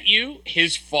even get you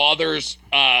his father's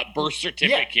birth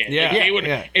certificate.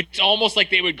 Yeah. It's almost like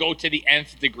they would go to the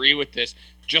nth degree with this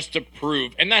just to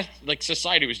prove. And that's, like,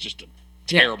 society was just a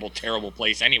terrible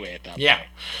place anyway at that point. Yeah.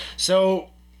 So,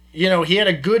 he had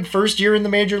a good first year in the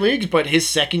major leagues, but his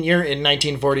second year in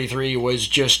 1943 was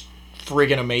just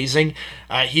friggin' amazing.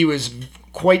 He was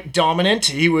quite dominant.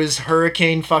 He was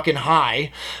hurricane fucking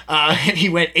high. And he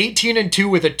went 18-2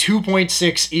 with a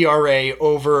 2.6 ERA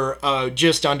over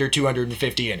just under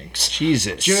 250 innings.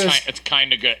 Jesus. It's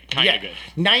kind of good. Good.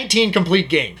 19 complete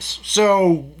games.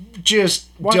 So just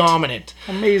dominant.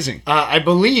 Amazing. I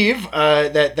believe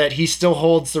that he still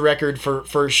holds the record for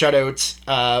shutouts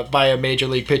by a major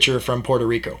league pitcher from Puerto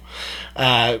Rico.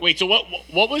 Wait, so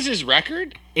what was his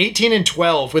record?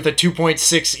 18-12 with a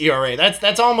 2.6 ERA.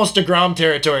 That's almost DeGrom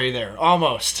territory there,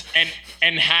 almost.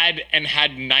 And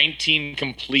had 19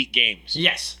 complete games.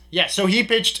 Yes. So he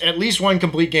pitched at least one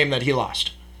complete game that he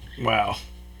lost. Wow.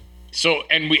 So,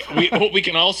 and we what we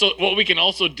can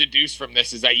also deduce from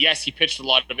this is that, yes, he pitched a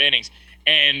lot of innings,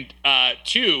 and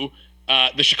two,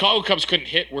 the Chicago Cubs couldn't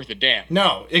hit worth a damn.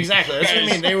 No, exactly. That's what I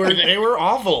mean. They were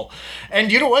awful,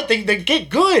 and you know what? They get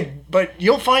good, but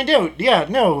you'll find out. Yeah,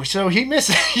 no. So he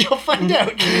missed. You'll find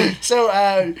out.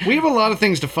 So we have a lot of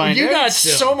things to find out. You got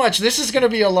still. so much. This is going to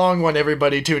be a long one.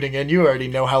 Everybody tuning in, you already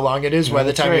know how long it is by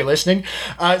the time you're listening.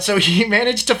 So he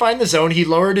managed to find the zone. He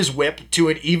lowered his WHIP to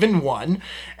an even 1,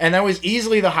 and that was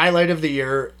easily the highlight of the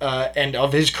year and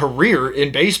of his career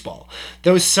in baseball.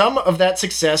 Though some of that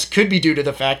success could be due to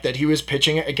the fact that he was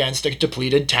pitching against a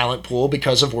depleted talent pool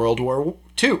because of World War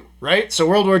II, right? So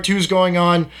World War II is going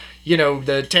on,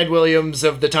 the Ted Williams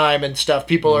of the time and stuff.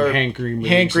 People are Hank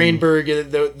Greenberg,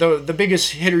 the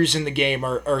biggest hitters in the game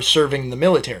are serving the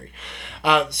military.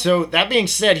 So that being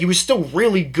said, he was still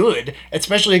really good,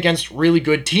 especially against really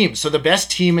good teams. So the best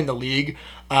team in the league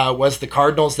was the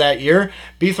Cardinals that year.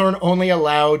 Bithorn only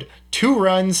allowed 2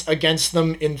 runs against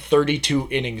them in 32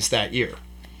 innings that year.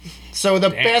 So the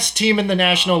best team in the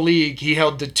National League, he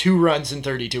held to 2 runs in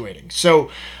 32 innings.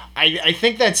 So I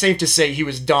think that's safe to say he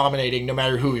was dominating no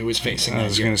matter who he was facing. I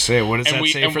was going to say, what does that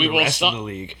say for the rest of the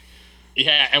league?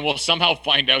 Yeah, and we'll somehow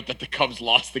find out that the Cubs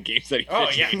lost the games that he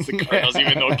pitched against the Cardinals,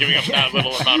 even though giving up that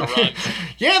little amount of runs.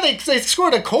 Yeah, they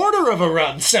scored a quarter of a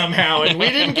run somehow, and we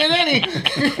didn't get any.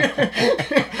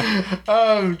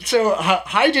 So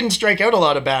High didn't strike out a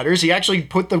lot of batters. He actually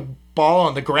put the ball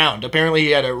on the ground. Apparently,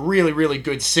 he had a really, really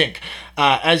good sink,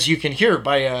 as you can hear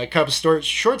by Cubs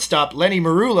shortstop Lenny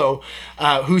Marullo,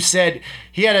 who said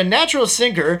he had a natural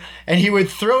sinker and he would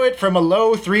throw it from a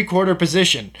low 3/4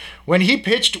 position. When he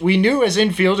pitched, we knew as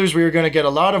infielders we were going to get a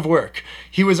lot of work.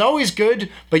 He was always good,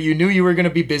 but you knew you were going to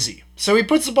be busy. So he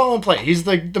puts the ball in play. He's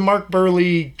the Mark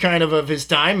Burley kind of his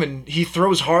time, and he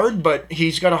throws hard, but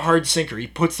he's got a hard sinker. He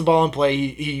puts the ball in play.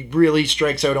 He really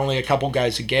strikes out only a couple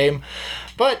guys a game.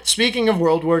 But speaking of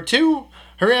World War II,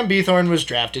 Hiram Bithorn was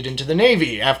drafted into the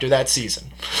Navy after that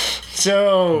season.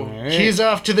 So he's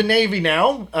off to the Navy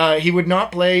now. He would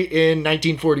not play in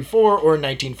 1944 or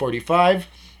 1945.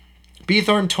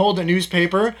 Bithorn told a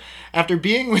newspaper, "After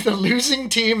being with a losing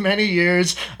team many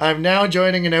years, I'm now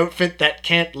joining an outfit that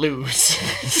can't lose."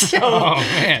 So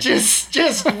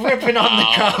just ripping on the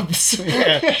Cubs.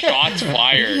 Yeah. Shots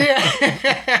fired.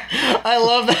 Yeah. I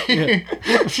love that.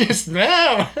 Yeah. Just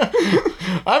now.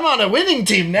 I'm on a winning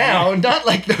team now, not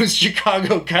like those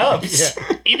Chicago Cubs.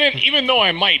 Yeah. Even though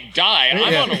I might die,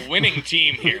 I'm on a winning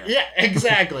team here. Yeah,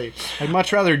 exactly. I'd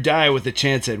much rather die with a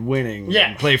chance at winning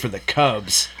than play for the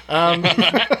Cubs.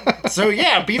 So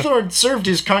yeah, Bithorn served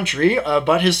his country,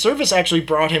 but his service actually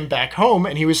brought him back home,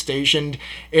 and he was stationed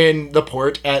in the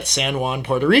port at San Juan,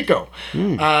 Puerto Rico.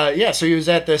 So he was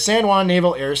at the San Juan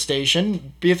Naval Air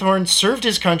Station. Bithorn served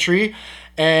his country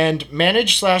and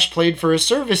managed/played for a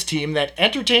service team that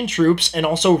entertained troops and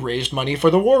also raised money for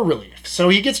the war relief. So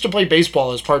he gets to play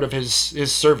baseball as part of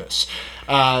his service.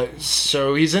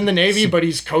 So he's in the Navy, but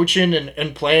he's coaching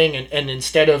and playing, and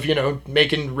instead of,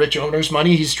 making rich owners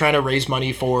money, he's trying to raise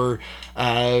money for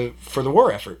the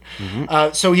war effort.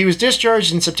 So he was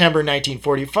discharged in September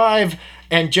 1945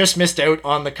 and just missed out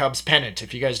on the Cubs pennant.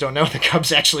 If you guys don't know, the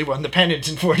Cubs actually won the pennant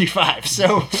in 45.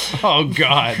 So Oh,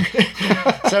 God.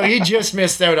 so he just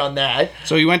missed out on that.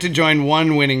 So he went to join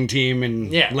one winning team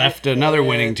and left another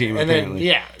winning team, and apparently.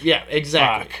 Then,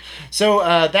 exactly. Fuck. So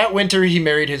that winter, he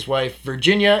married his wife,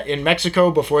 Virginia, in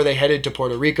Mexico before they headed to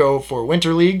Puerto Rico for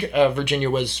Winter League. Virginia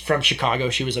was from Chicago.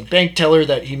 She was a bank teller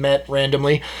that he met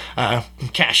randomly,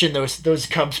 cashing those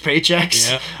Cubs paychecks.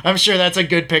 Yeah. I'm sure that's a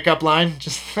good pickup line.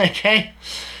 Just like, hey,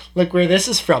 look where this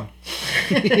is from.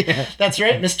 That's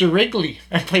right, Mr. Wrigley.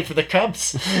 I play for the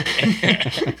Cubs.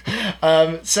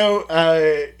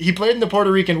 So he played in the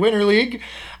Puerto Rican Winter League,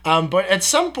 but at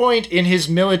some point in his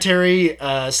military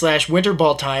 / winter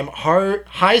ball time,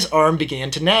 High's arm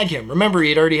began to nag him. Remember,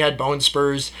 he'd already had bone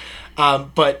spurs,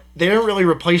 but they didn't really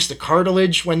replace the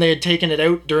cartilage when they had taken it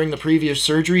out during the previous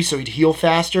surgery, so he'd heal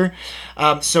faster.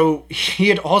 So he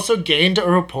had also gained a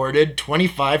reported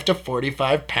 25 to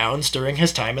 45 pounds during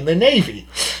his time in the Navy.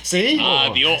 See?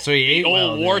 So he ate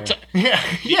well there.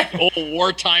 Yeah. Old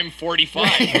wartime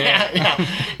 45.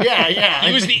 Yeah.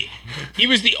 He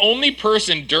was the only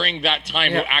person during that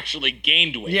time who actually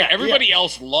gained weight. Yeah, Everybody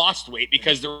else lost weight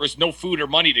because there was no food or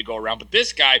money to go around. But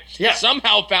this guy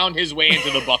somehow found his way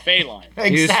into the buffet line.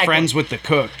 He was friends with the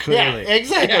cook, clearly. Yeah,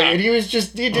 exactly. Yeah. And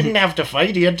he didn't have to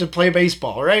fight. He had to play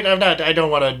baseball, right? I don't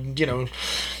want to,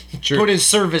 put his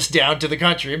service down to the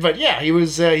country. But yeah,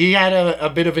 he had a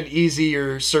bit of an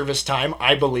easier service time,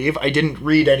 I believe. I didn't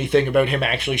read anything about him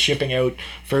actually shipping out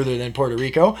further than Puerto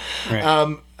Rico.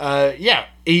 Right.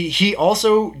 He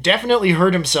also definitely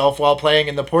hurt himself while playing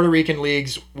in the Puerto Rican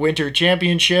League's Winter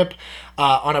Championship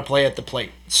on a play at the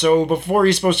plate. So before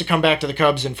he's supposed to come back to the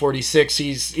Cubs in 46,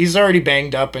 he's already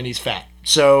banged up and he's fat.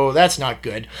 So that's not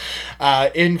good.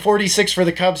 In 46 for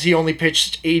the Cubs, he only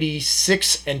pitched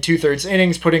 86 and 2/3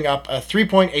 innings, putting up a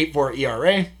 3.84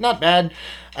 ERA. Not bad.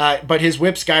 But his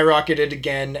whip skyrocketed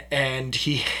again, and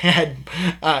he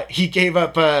gave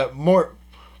up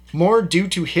more due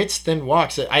to hits than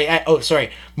walks.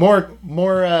 More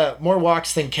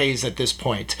walks than Ks at this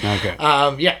point.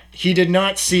 Okay. He did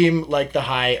not seem like the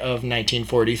High of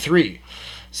 1943.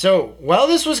 So, while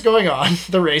this was going on,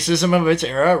 the racism of its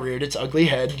era reared its ugly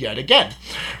head yet again.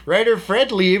 Writer Fred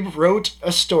Lieb wrote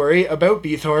a story about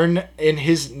Beathorn in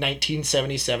his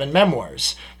 1977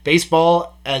 memoirs,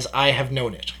 Baseball as I Have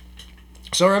Known It.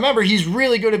 So remember, he's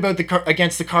really good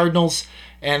against the Cardinals,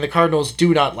 and the Cardinals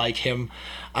do not like him.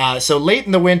 So late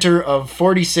in the winter of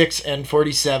 46 and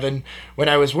 47, when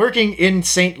I was working in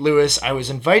St. Louis, I was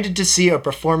invited to see a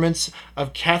performance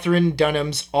of Katherine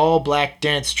Dunham's all-black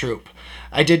dance troupe.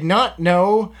 I did not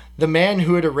know the man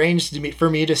who had arranged for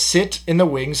me to sit in the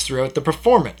wings throughout the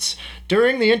performance.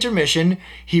 During the intermission,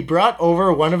 he brought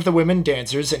over one of the women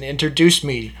dancers and introduced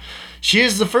me. She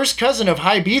is the first cousin of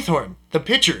High Beathorn, the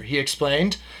pitcher, he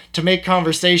explained, to make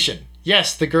conversation.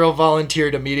 Yes, the girl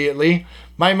volunteered immediately.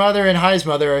 My mother and High's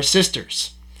mother are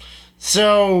sisters.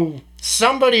 So,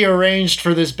 somebody arranged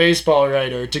for this baseball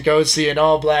writer to go see an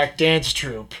all-black dance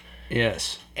troupe.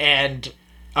 Yes. And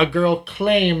a girl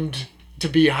claimed to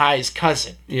be High's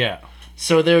cousin. Yeah.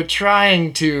 So they're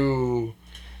trying to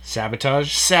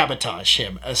sabotage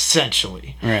him,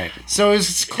 essentially. Right. So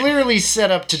it's clearly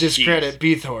set up to discredit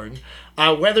Beathorn.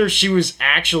 Whether she was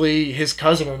actually his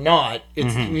cousin or not,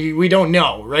 we don't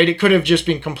know, right? It could have just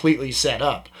been completely set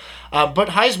up. But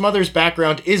High's mother's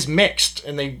background is mixed,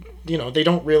 and they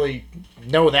don't really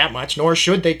know that much, nor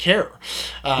should they care.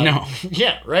 No.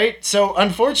 Yeah, right? So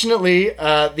unfortunately,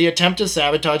 the attempt to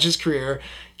sabotage his career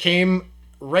came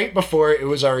right before it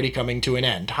was already coming to an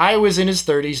end. High was in his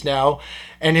 30s now,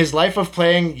 and his life of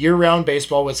playing year-round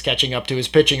baseball was catching up to his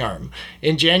pitching arm.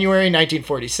 In January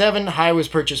 1947, High was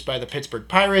purchased by the Pittsburgh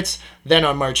Pirates. Then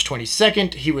on March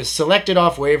 22nd, he was selected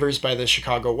off waivers by the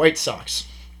Chicago White Sox.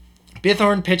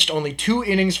 Beathorn pitched only 2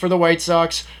 innings for the White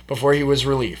Sox before he was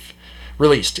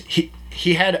released.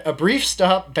 He had a brief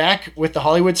stop back with the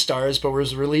Hollywood Stars, but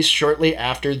was released shortly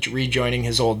after rejoining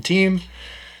his old team.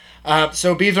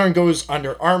 So Beathorn goes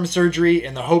under arm surgery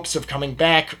in the hopes of coming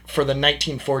back for the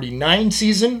 1949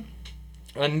 season.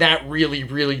 And that really,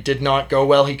 really did not go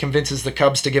well. He convinces the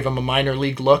Cubs to give him a minor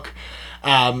league look.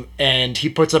 And he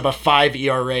puts up a 5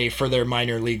 ERA for their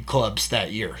minor league clubs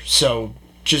that year. So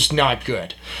just not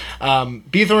good.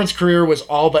 Beathorn's career was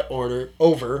all but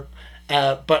over.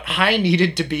 But High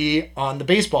needed to be on the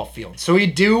baseball field. So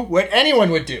he'd do what anyone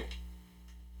would do.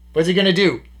 What's he going to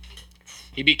do?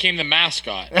 He became the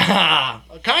mascot. Kind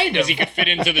of. Because he could fit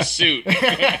into the suit.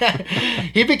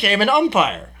 He became an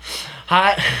umpire.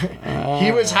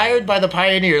 He was hired by the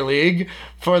Pioneer League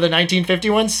for the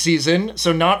 1951 season.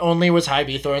 So not only was High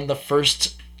Beathorn the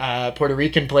first Puerto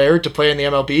Rican player to play in the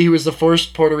MLB, he was the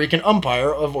first Puerto Rican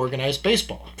umpire of organized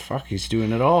baseball. Fuck, he's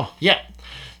doing it all. Yeah.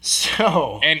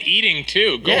 So and eating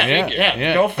too. Go figure.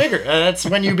 Yeah, go figure. That's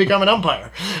when you become an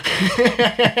umpire.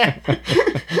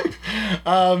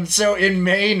 So in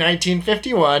May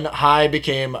 1951, High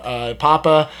became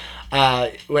Papa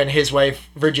when his wife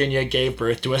Virginia gave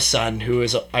birth to a son who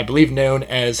is, I believe, known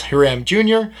as Hiram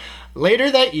Jr.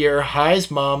 Later that year, High's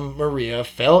mom, Maria,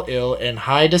 fell ill, and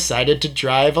High decided to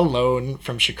drive alone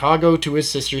from Chicago to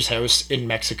his sister's house in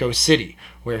Mexico City,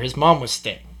 where his mom was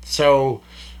staying. So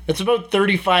it's about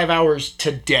 35 hours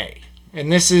today, and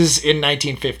this is in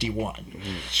 1951.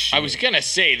 I was gonna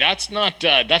say that's not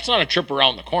a trip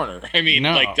around the corner. I mean,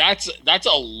 No. like that's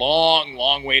a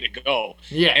long way to go.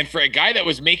 Yeah. And for a guy that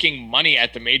was making money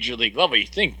at the major league level, you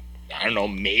think, I don't know,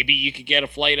 maybe you could get a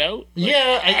flight out? Like,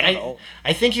 Yeah, I don't know.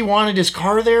 I think he wanted his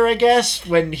car there, I guess,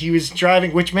 when he was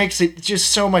driving, which makes it just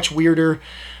so much weirder.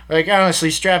 Like,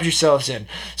 honestly, strap yourselves in.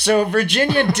 So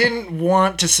Virginia didn't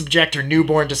want to subject her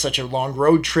newborn to such a long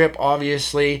road trip,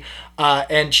 obviously,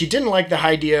 and she didn't like the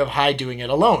idea of High doing it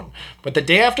alone. But the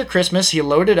day after Christmas, he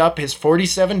loaded up his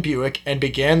 47 Buick and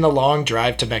began the long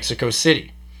drive to Mexico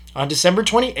City. On December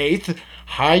 28th,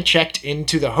 High checked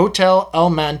into the Hotel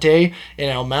Almonte in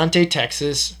Almonte,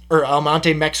 Texas, or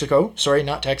Almonte, Mexico. Sorry,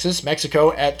 not Texas,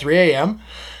 Mexico at 3 a.m.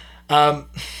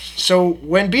 So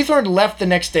when Beathorn left the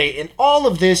next day, and all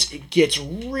of this, it gets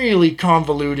really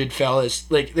convoluted,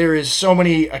 fellas. Like, there is so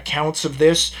many accounts of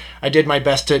this. I did my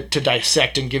best to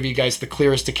dissect and give you guys the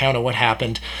clearest account of what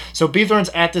happened. So Beathorn's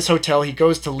at this hotel. He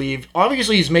goes to leave.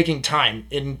 Obviously, he's making time.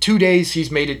 In 2 days, he's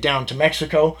made it down to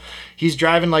Mexico. He's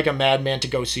driving like a madman to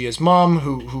go see his mom,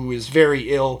 who is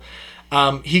very ill.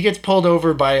 He gets pulled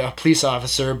over by a police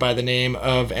officer by the name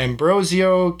of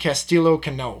Ambrosio Castillo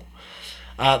Cano.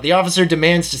 The officer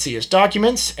demands to see his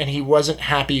documents, and he wasn't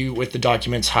happy with the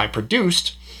documents High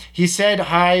produced. He said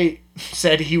High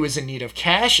said he was in need of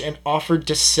cash and offered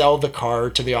to sell the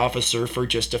car to the officer for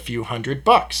just a few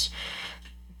 $100.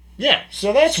 Yeah,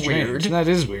 so that's weird. That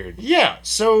is weird. Yeah,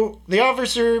 so the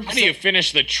officer... How do you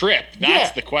finish the trip? That's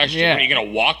Yeah. the question. Yeah. Are you going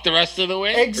to walk the rest of the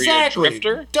way? Exactly. Are you a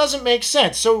drifter? Doesn't make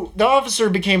sense. So the officer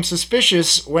became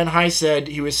suspicious when High said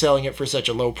he was selling it for such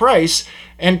a low price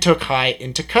and took High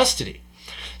into custody.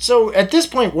 So at this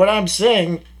point, what I'm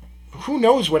saying, who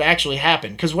knows what actually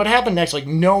happened? Because what happened next, like,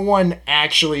 no one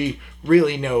actually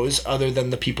really knows other than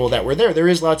the people that were there. There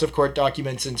is lots of court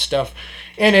documents and stuff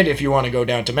in it. If you want to go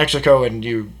down to Mexico and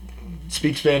you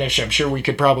speak Spanish, I'm sure we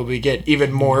could probably get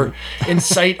even more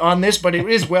insight on this, but it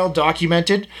is well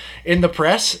documented in the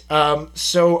press.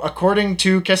 So according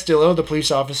to Castillo, the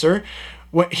police officer,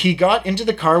 when he got into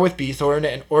the car with Beathorn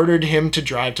and ordered him to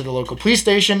drive to the local police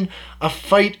station, a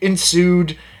fight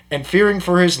ensued, and fearing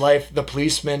for his life, the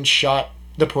policeman shot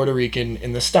the Puerto Rican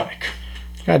in the stomach.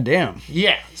 God damn.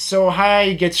 Yeah, so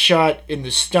High gets shot in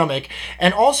the stomach.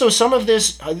 And also some of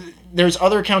this, there's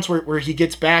other accounts where he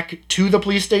gets back to the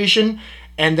police station,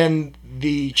 and then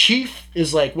the chief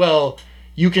is like, well,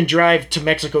 you can drive to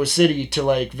Mexico City to,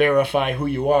 like, verify who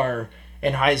you are.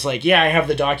 And High's like, yeah, I have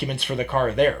the documents for the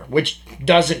car there, which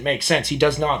doesn't make sense. He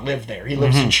does not live there. He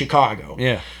lives in Chicago.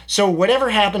 Yeah. So whatever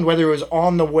happened, whether it was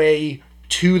on the way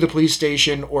to the police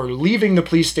station or leaving the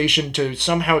police station to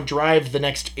somehow drive the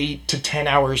next 8 to 10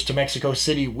 hours to Mexico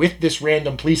City with this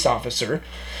random police officer.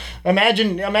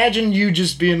 Imagine you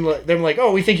just being like, them like,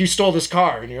 oh, we think you stole this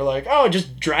car. And you're like, oh,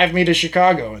 just drive me to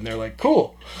Chicago. And they're like,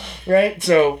 cool. Right?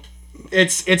 So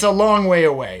it's a long way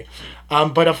away.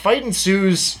 But a fight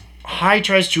ensues. High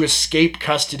tries to escape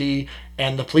custody,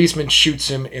 and the policeman shoots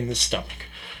him in the stomach.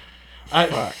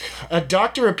 A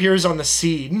doctor appears on the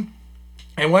scene,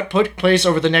 and what took place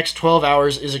over the next 12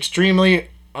 hours is extremely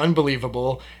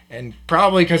unbelievable, and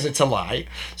probably because it's a lie.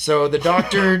 So the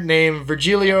doctor named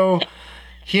Virgilio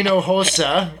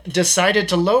Hinojosa decided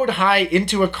to load High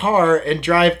into a car and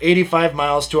drive 85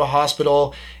 miles to a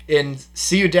hospital in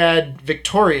Ciudad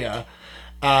Victoria.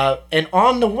 And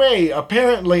on the way,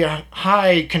 apparently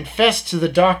High confessed to the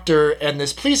doctor and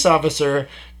this police officer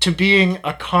to being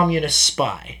a communist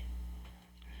spy.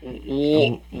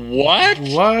 What?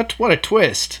 What a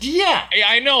twist. Yeah.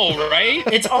 I know, right?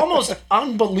 It's almost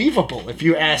unbelievable, if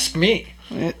you ask me.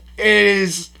 It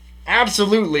is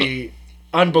absolutely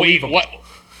unbelievable.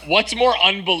 Wait, What's more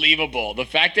unbelievable, the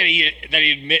fact that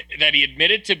he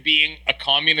admitted to being a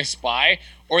communist spy,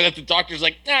 or that the doctor's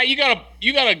like, nah, you got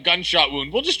a gunshot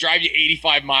wound. We'll just drive you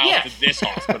 85 miles to this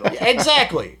hospital.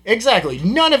 Exactly.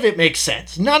 None of it makes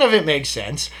sense. So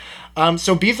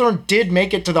Beathorn did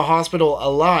make it to the hospital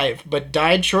alive, but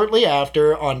died shortly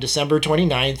after on December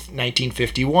 29th,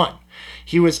 1951.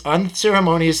 He was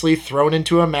unceremoniously thrown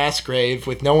into a mass grave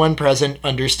with no one present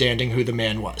understanding who the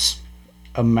man was.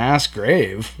 A mass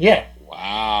grave? Yeah.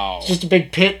 Wow. It's just a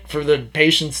big pit for the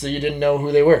patients that you didn't know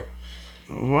who they were.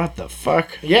 What the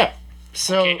fuck? Yeah.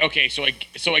 So okay.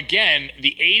 So again,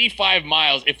 the 85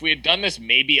 miles. If we had done this,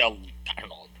 maybe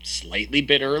slightly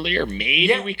bit earlier,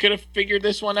 maybe we could have figured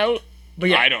this one out.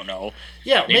 But I don't know.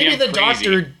 Yeah, maybe the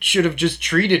doctor should have just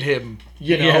treated him.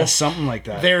 Yeah, something like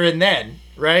that. There and then,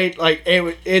 right? Like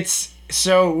it's.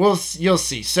 So you'll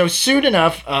see. So soon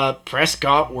enough, press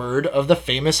got word of the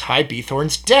famous High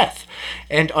Beathorn's death,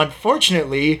 and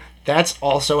unfortunately, that's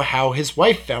also how his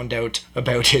wife found out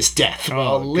about his death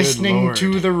while listening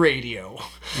to the radio.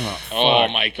 Oh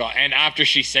my god! And after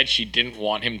she said she didn't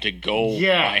want him to go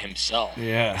by himself.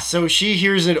 Yeah. So she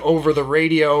hears it over the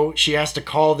radio. She has to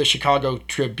call the Chicago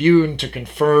Tribune to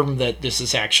confirm that this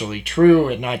is actually true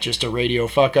and not just a radio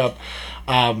fuck up.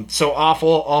 So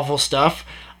awful stuff.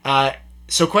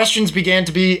 So questions began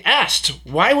to be asked.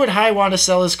 Why would High want to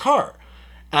sell his car?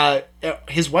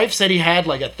 His wife said he had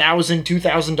like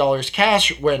 $2,000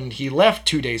 cash when he left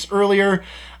 2 days earlier,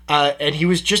 and he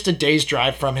was just a day's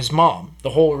drive from his mom.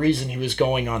 The whole reason he was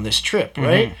going on this trip,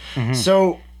 right? Mm-hmm.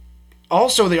 So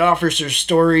also the officer's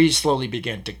story slowly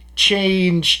began to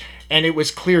change, and it was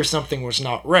clear something was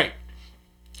not right.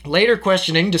 Later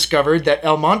questioning discovered that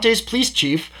El Monte's police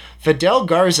chief, Fidel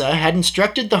Garza, had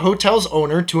instructed the hotel's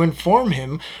owner to inform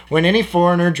him when any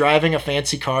foreigner driving a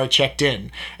fancy car checked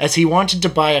in, as he wanted to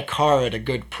buy a car at a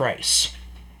good price.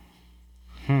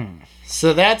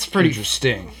 So that's pretty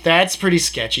interesting. That's pretty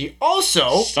sketchy.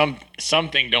 Also,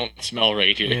 something don't smell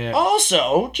right here. Yeah.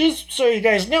 Also, just so you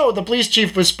guys know, the police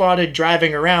chief was spotted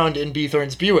driving around in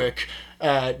Beathorn's Buick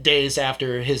days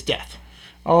after his death.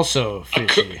 Also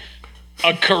fishy.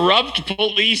 A corrupt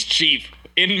police chief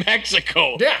in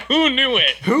Mexico. Yeah. Who knew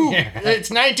it?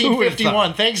 It's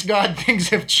 1951. Thanks God things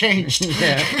have changed.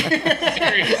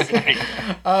 Seriously.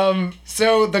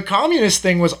 So the communist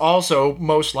thing was also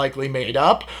most likely made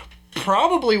up.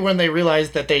 Probably when they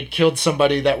realized that they'd killed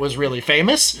somebody that was really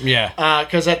famous. Yeah.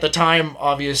 Because at the time,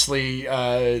 obviously,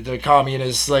 the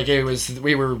communists,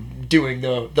 we were doing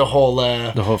the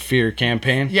whole fear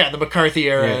campaign. Yeah, the McCarthy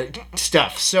era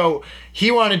stuff. So he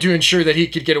wanted to ensure that he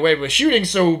could get away with shooting.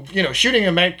 So shooting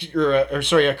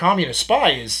a communist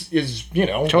spy is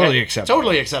totally acceptable.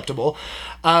 Totally acceptable.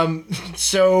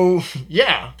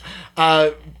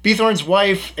 Beathorn's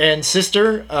wife and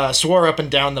sister swore up and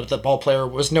down that the ball player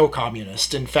was no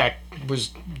communist. In fact,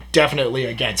 was definitely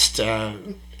against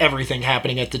everything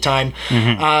happening at the time.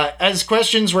 Mm-hmm. As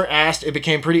questions were asked, it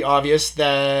became pretty obvious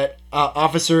that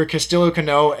Officer Castillo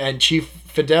Cano and Chief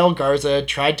Fidel Garza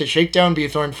tried to shake down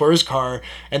Beathorn for his car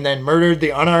and then murdered the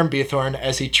unarmed Beathorn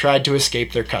as he tried to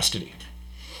escape their custody.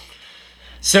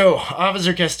 So,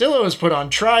 Officer Castillo is put on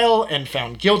trial and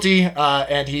found guilty,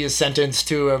 and he is sentenced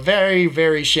to a very,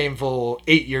 very shameful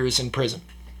 8 years in prison.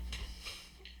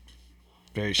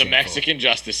 Very the shameful. Mexican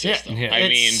justice system. Yeah. I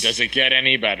mean, does it get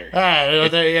any better?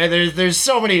 There's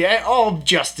so many, all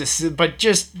justice, but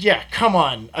come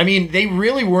on. I mean, they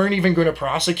really weren't even going to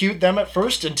prosecute them at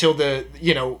first until the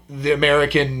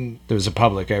American... There was a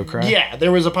public outcry? Yeah,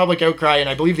 there was a public outcry, and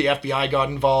I believe the FBI got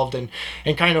involved and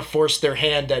kind of forced their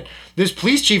hand that this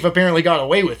police chief apparently got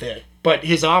away with it, but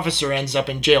his officer ends up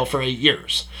in jail for 8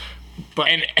 years. But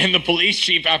and the police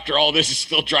chief, after all this, is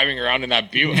still driving around in that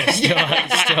Buick. That's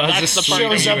the part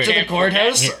shows up to the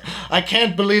courthouse. Yeah. I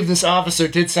can't believe this officer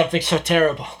did something so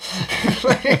terrible.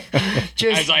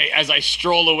 As I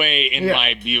stroll away in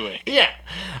my Buick. Yeah.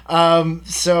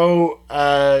 So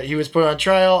he was put on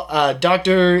trial.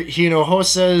 Dr.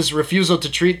 Hinojosa's refusal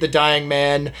to treat the dying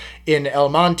man in El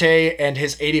Monte and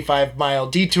his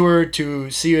 85-mile detour to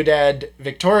Ciudad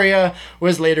Victoria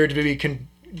was later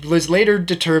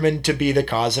determined to be the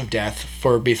cause of death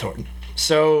for Beathorn.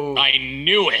 So I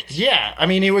knew it. Yeah, I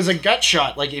mean, it was a gut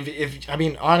shot. Like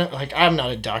I'm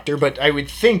not a doctor, but I would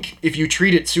think if you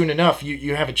treat it soon enough,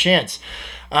 you have a chance.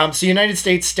 So United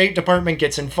States State Department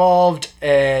gets involved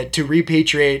to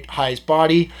repatriate High's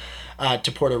body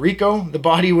to Puerto Rico. The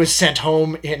body was sent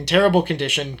home in terrible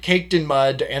condition, caked in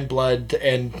mud and blood,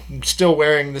 and still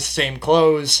wearing the same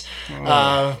clothes.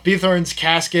 Beathorn's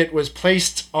casket was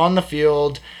placed on the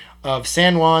field of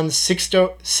San Juan's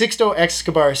Sixto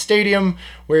Escobar Stadium,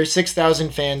 where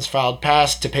 6,000 fans filed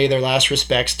past to pay their last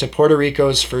respects to Puerto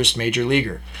Rico's first major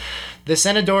leaguer. The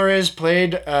Senadores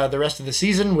played the rest of the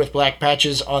season with black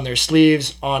patches on their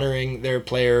sleeves, honoring their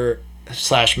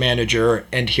player/manager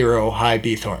and hero Hy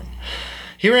Beathorn.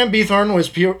 Hiram Beathorn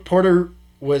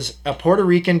was a Puerto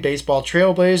Rican baseball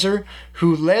trailblazer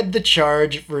who led the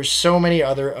charge for so many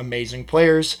other amazing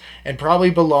players and probably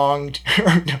banged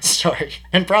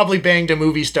a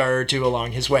movie star or two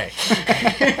along his way.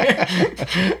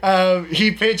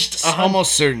 He pitched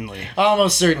almost certainly.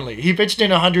 He pitched in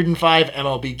 105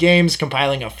 MLB games,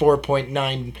 compiling a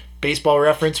 4.9 Baseball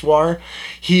Reference WAR.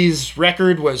 His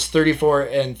record was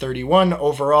 34-31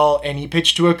 overall, and he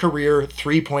pitched to a career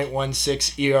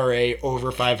 3.16 ERA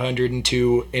over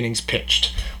 502 innings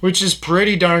pitched, which is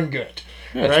pretty darn good.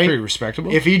 Yeah, that's pretty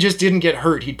respectable. If he just didn't get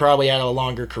hurt, he'd probably had a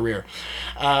longer career.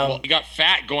 Well, he got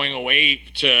fat going away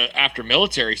after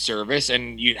military service,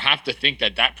 and you'd have to think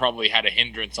that probably had a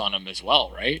hindrance on him as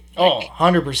well, right?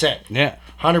 100%. Yeah.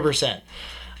 100%.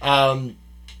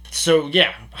 So,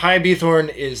 yeah, Hy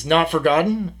Beathorn is not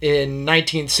forgotten. In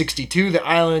 1962, the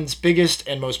island's biggest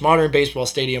and most modern baseball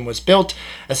stadium was built,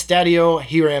 Estadio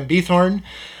Hiram Beathorn.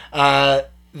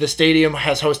 The stadium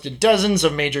has hosted dozens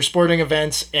of major sporting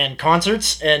events and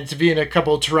concerts. And to be in a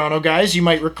couple of Toronto guys, you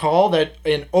might recall that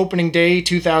in opening day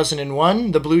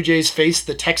 2001, the Blue Jays faced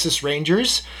the Texas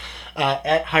Rangers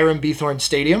at Hiram Beathorn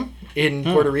Stadium in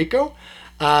Puerto Rico.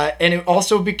 And it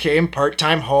also became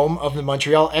part-time home of the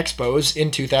Montreal Expos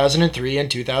in 2003 and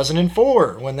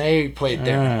 2004 when they played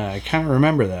there. I kind of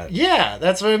remember that. Yeah,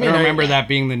 that's what I mean. I don't remember that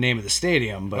being the name of the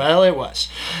stadium. But well, it was.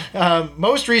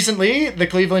 Most recently, the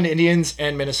Cleveland Indians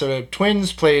and Minnesota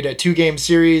Twins played a 2-game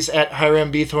series at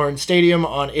Hiram Beathorn Stadium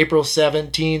on April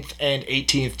 17th and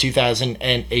 18th,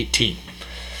 2018.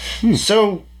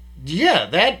 So, yeah,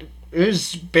 that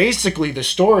is basically the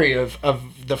story of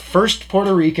the first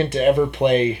Puerto Rican to ever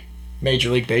play Major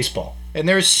League Baseball. And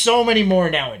there's so many more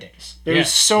nowadays. There's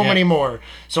so many more.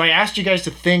 So I asked you guys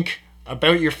to think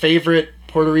about your favorite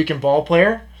Puerto Rican ball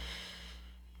player.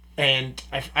 And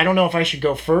I don't know if I should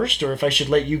go first or if I should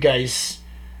let you guys...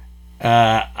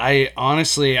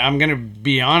 I'm going to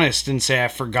be honest and say I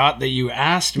forgot that you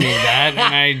asked me that, and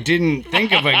I didn't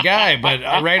think of a guy, but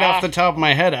right off the top of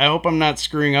my head, I hope I'm not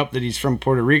screwing up that he's from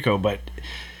Puerto Rico, but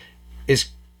is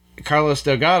Carlos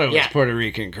Delgado is Puerto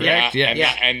Rican, correct?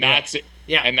 And that's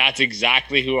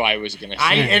exactly who I was going to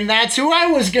say. And that's who I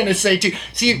was going to say too.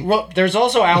 See, well, there's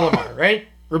also Alomar, right?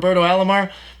 Roberto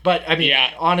Alomar. But I mean,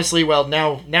 honestly, well,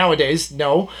 nowadays,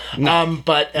 no.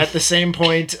 But at the same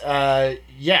point, I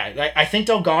think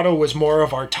Delgado was more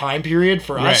of our time period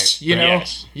for us. You know,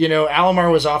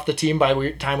 Alomar was off the team by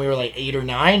the time we were like 8 or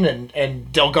 9,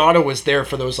 and Delgado was there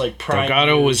for those like prime.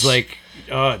 Delgado years. was like,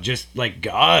 just like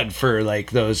God for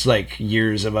like those like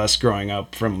years of us growing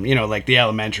up from like the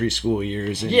elementary school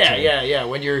years.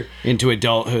 When you're into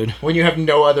adulthood, when you have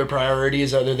no other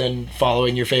priorities other than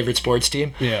following your favorite sports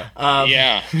team.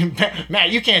 Matt,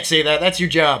 you can't say that. That's your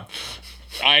job.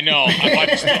 I know.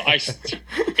 I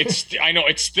know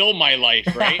it's still my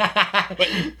life, right? But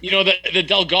the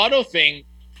Delgado thing.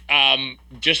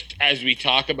 Just as we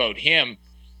talk about him,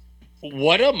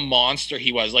 what a monster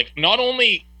he was! Like, not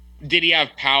only did he have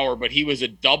power, but he was a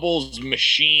doubles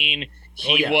machine.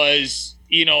 He was,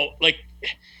 like,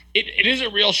 it is a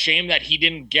real shame that he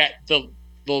didn't get the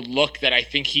look that I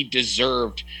think he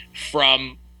deserved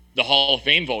from the Hall of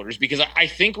Fame voters, because I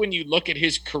think when you look at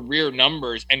his career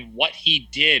numbers and what he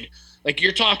did, like,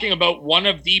 you're talking about one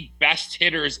of the best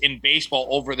hitters in baseball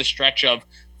over the stretch of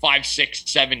 5, 6,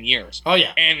 7 years. Oh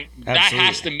yeah. And that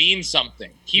has to mean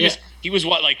something. He was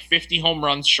what, like 50 home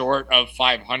runs short of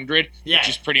 500, which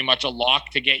is pretty much a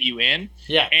lock to get you in.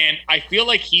 Yeah. And I feel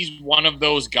like he's one of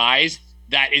those guys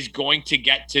that is going to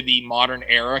get to the modern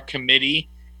era committee,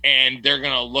 and they're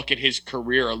going to look at his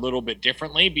career a little bit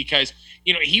differently, because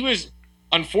he was,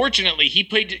 unfortunately, he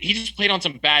just played on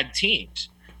some bad teams.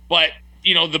 But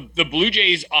the Blue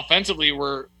Jays offensively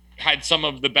had some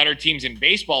of the better teams in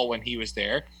baseball when he was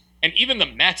there. And even the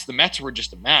Mets were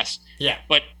just a mess. Yeah.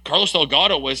 But Carlos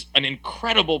Delgado was an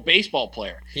incredible baseball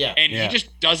player. Yeah. And he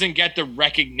just doesn't get the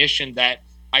recognition that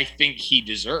I think he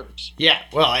deserves. Yeah,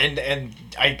 well, and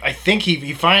I think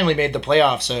he finally made the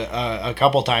playoffs a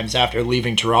couple times after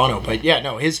leaving Toronto. But yeah,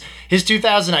 no, his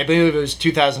 2000, I believe it was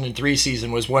 2003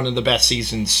 season, was one of the best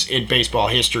seasons in baseball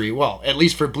history. Well, at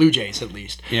least for Blue Jays, at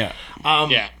least. Yeah.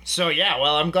 So yeah,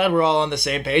 well, I'm glad we're all on the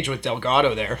same page with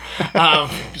Delgado there.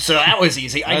 So that was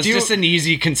easy. That's just an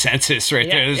easy consensus right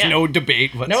there. There's no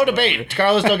debate whatsoever. No debate.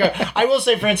 Carlos Delgado. I will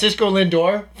say Francisco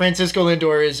Lindor. Francisco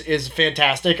Lindor is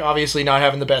fantastic. Obviously, not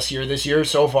having the best year this year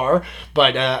so far,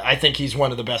 but I think he's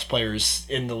one of the best players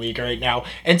in the league right now.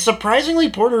 And surprisingly,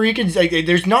 Puerto Ricans, like,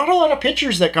 there's not a lot of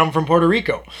pitchers that come from Puerto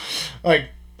Rico.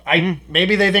 Like,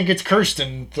 maybe they think it's cursed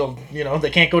and they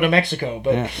can't go to Mexico,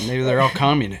 but yeah, maybe they're all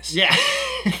communists. yeah.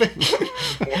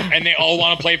 And they all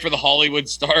want to play for the Hollywood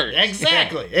Stars.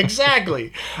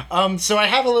 Exactly. So I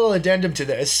have a little addendum to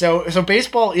this. So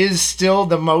baseball is still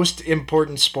the most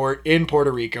important sport in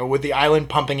Puerto Rico, with the island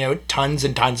pumping out tons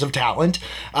and tons of talent.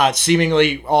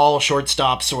 Seemingly all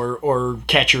shortstops or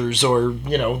catchers, or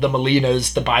the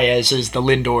Molinas, the Baezes, the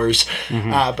Lindors,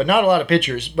 but not a lot of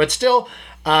pitchers. But still,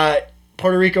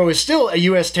 Puerto Rico is still a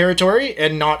U.S. territory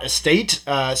and not a state,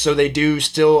 so they do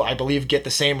still, I believe, get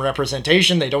the same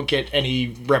representation. They don't get any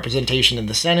representation in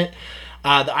the Senate.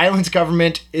 The island's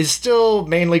government is still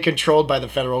mainly controlled by the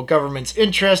federal government's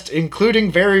interest,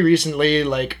 including very recently,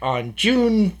 like on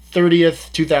June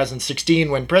 30th, 2016,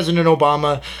 when President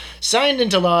Obama signed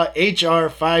into law H.R.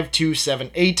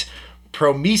 5278,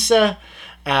 PROMESA,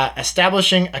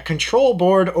 establishing a control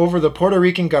board over the Puerto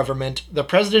Rican government. The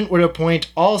president would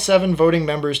appoint all 7 voting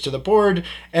members to the board,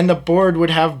 and the board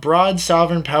would have broad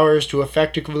sovereign powers to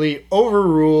effectively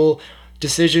overrule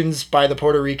decisions by the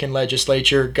Puerto Rican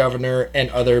legislature, governor, and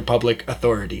other public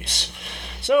authorities.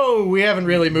 So we haven't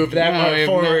really moved that far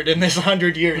forward in this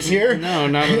 100 years here. No,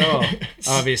 not at all.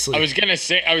 Obviously, I was gonna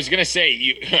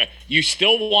say, you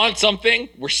still want something?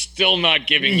 We're still not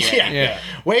giving you. Yeah.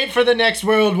 Wait for the next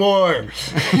World War.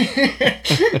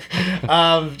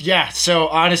 So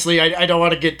honestly, I don't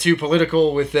want to get too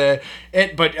political with it,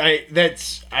 but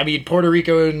Puerto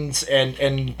Ricans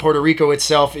and Puerto Rico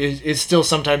itself is still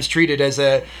sometimes treated as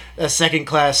a second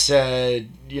class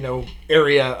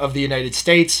area of the United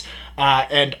States.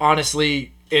 And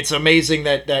honestly, it's amazing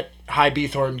that High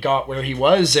Beathorn got where he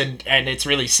was, and it's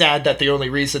really sad that the only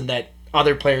reason that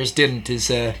other players didn't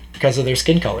is because of their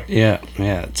skin color. Yeah,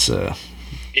 it's a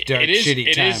dark,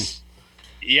 shitty time.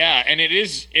 And it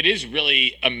is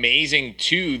really amazing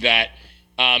too that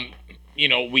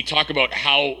we talk about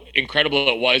how incredible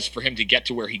it was for him to get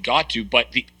to where he got to,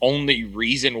 but the only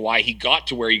reason why he got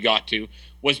to where he got to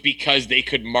was because they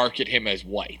could market him as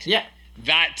white. Yeah.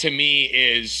 That to me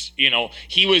is,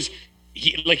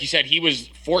 like you said, he was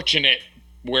fortunate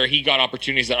where he got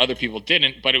opportunities that other people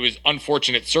didn't, but it was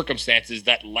unfortunate circumstances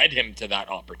that led him to that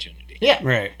opportunity. Yeah.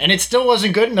 Right. And it still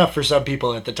wasn't good enough for some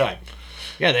people at the time.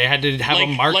 Yeah, they had to have a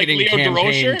marketing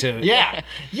campaign to... Yeah,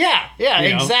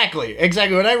 exactly.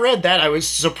 When I read that, I was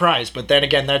surprised. But then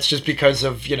again, that's just because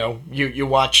of, you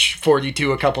watch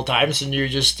 42 a couple times and you're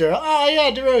just,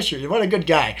 DeRocher, what a good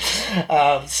guy.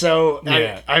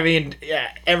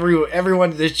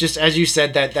 Everyone, there's just, as you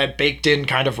said, that baked in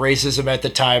kind of racism at the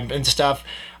time and stuff.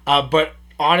 But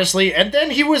honestly, and then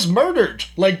he was murdered,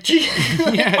 by a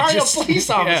police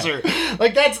officer. Yeah.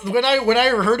 Like, that's when I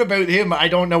heard about him. I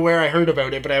don't know where I heard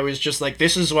about it, but I was just like,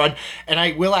 this is one. And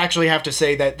I will actually have to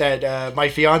say that my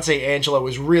fiance Angela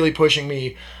was really pushing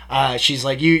me. She's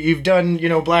like, you've done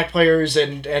black players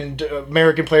and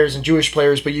American players and Jewish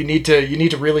players, but you need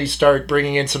to really start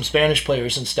bringing in some Spanish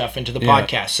players and stuff into the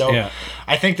podcast. So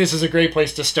I think this is a great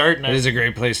place to start. And it is a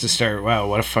great place to start. Wow,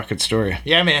 what a fucking story.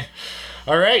 Yeah, man.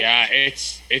 All right. Yeah,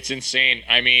 it's insane.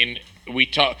 I mean,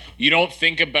 you don't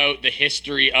think about the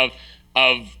history of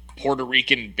Puerto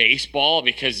Rican baseball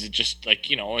because it just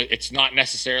it's not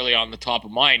necessarily on the top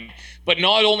of mind. But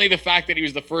not only the fact that he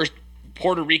was the first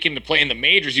Puerto Rican to play in the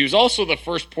majors, he was also the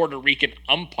first Puerto Rican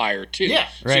umpire too. Yeah.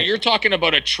 Right. So you're talking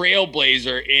about a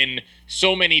trailblazer in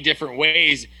so many different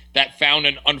ways that found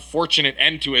an unfortunate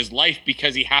end to his life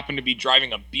because he happened to be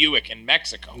driving a Buick in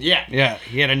Mexico. Yeah. Yeah,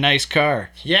 he had a nice car.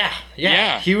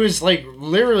 Yeah. He was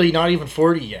literally not even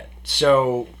 40 yet.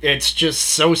 So it's just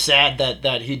so sad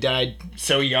that he died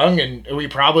so young, and we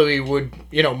probably would,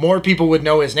 more people would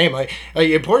know his name. Like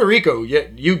in Puerto Rico,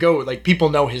 you go, people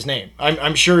know his name.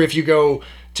 I'm sure if you go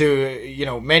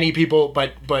to many people,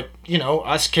 but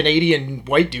us Canadian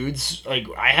white dudes,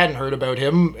 I hadn't heard about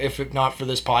him if not for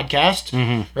this podcast,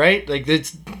 right? I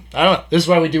don't know. This is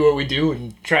why we do what we do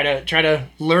and try to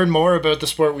learn more about the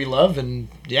sport we love, and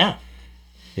yeah.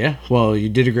 Well, you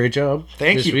did a great job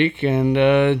this week, and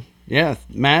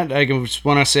Matt, I just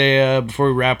want to say before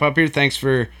we wrap up here, thanks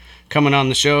for coming on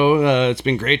the show. It's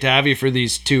been great to have you for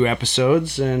these 2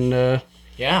 episodes, and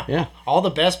all the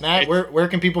best, Matt. Where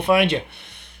can people find you?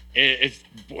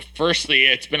 Firstly,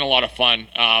 it's been a lot of fun.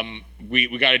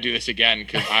 We got to do this again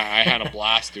because I had a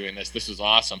blast doing this. This was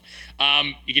awesome.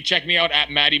 You can check me out at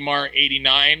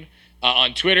MattyMar89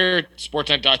 on Twitter,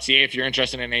 sportsnet.ca if you're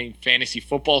interested in any fantasy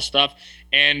football stuff.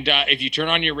 And if you turn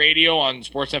on your radio on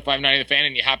Sportsnet 590 The Fan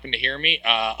and you happen to hear me,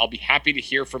 I'll be happy to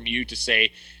hear from you to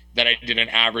say, that I did an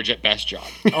average at best job.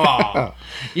 Oh,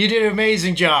 you did an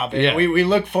amazing job. And Yeah. we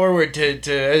look forward to,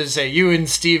 as I say, you and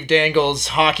Steve Dangle's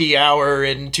hockey hour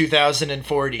in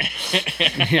 2040.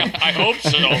 I hope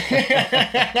so.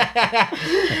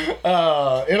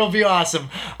 It'll be awesome.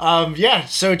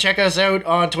 So check us out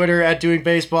on Twitter at Doing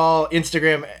Baseball,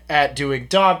 Instagram at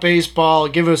Doing.Baseball.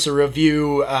 Give us a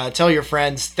review. Tell your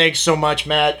friends. Thanks so much,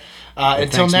 Matt.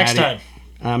 Until Thanks, next Matty.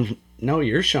 time. No,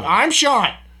 you're Sean. I'm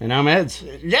Sean. And I'm Eds.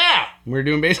 Yeah. We're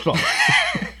doing baseball.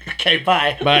 Okay,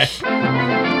 bye. Bye.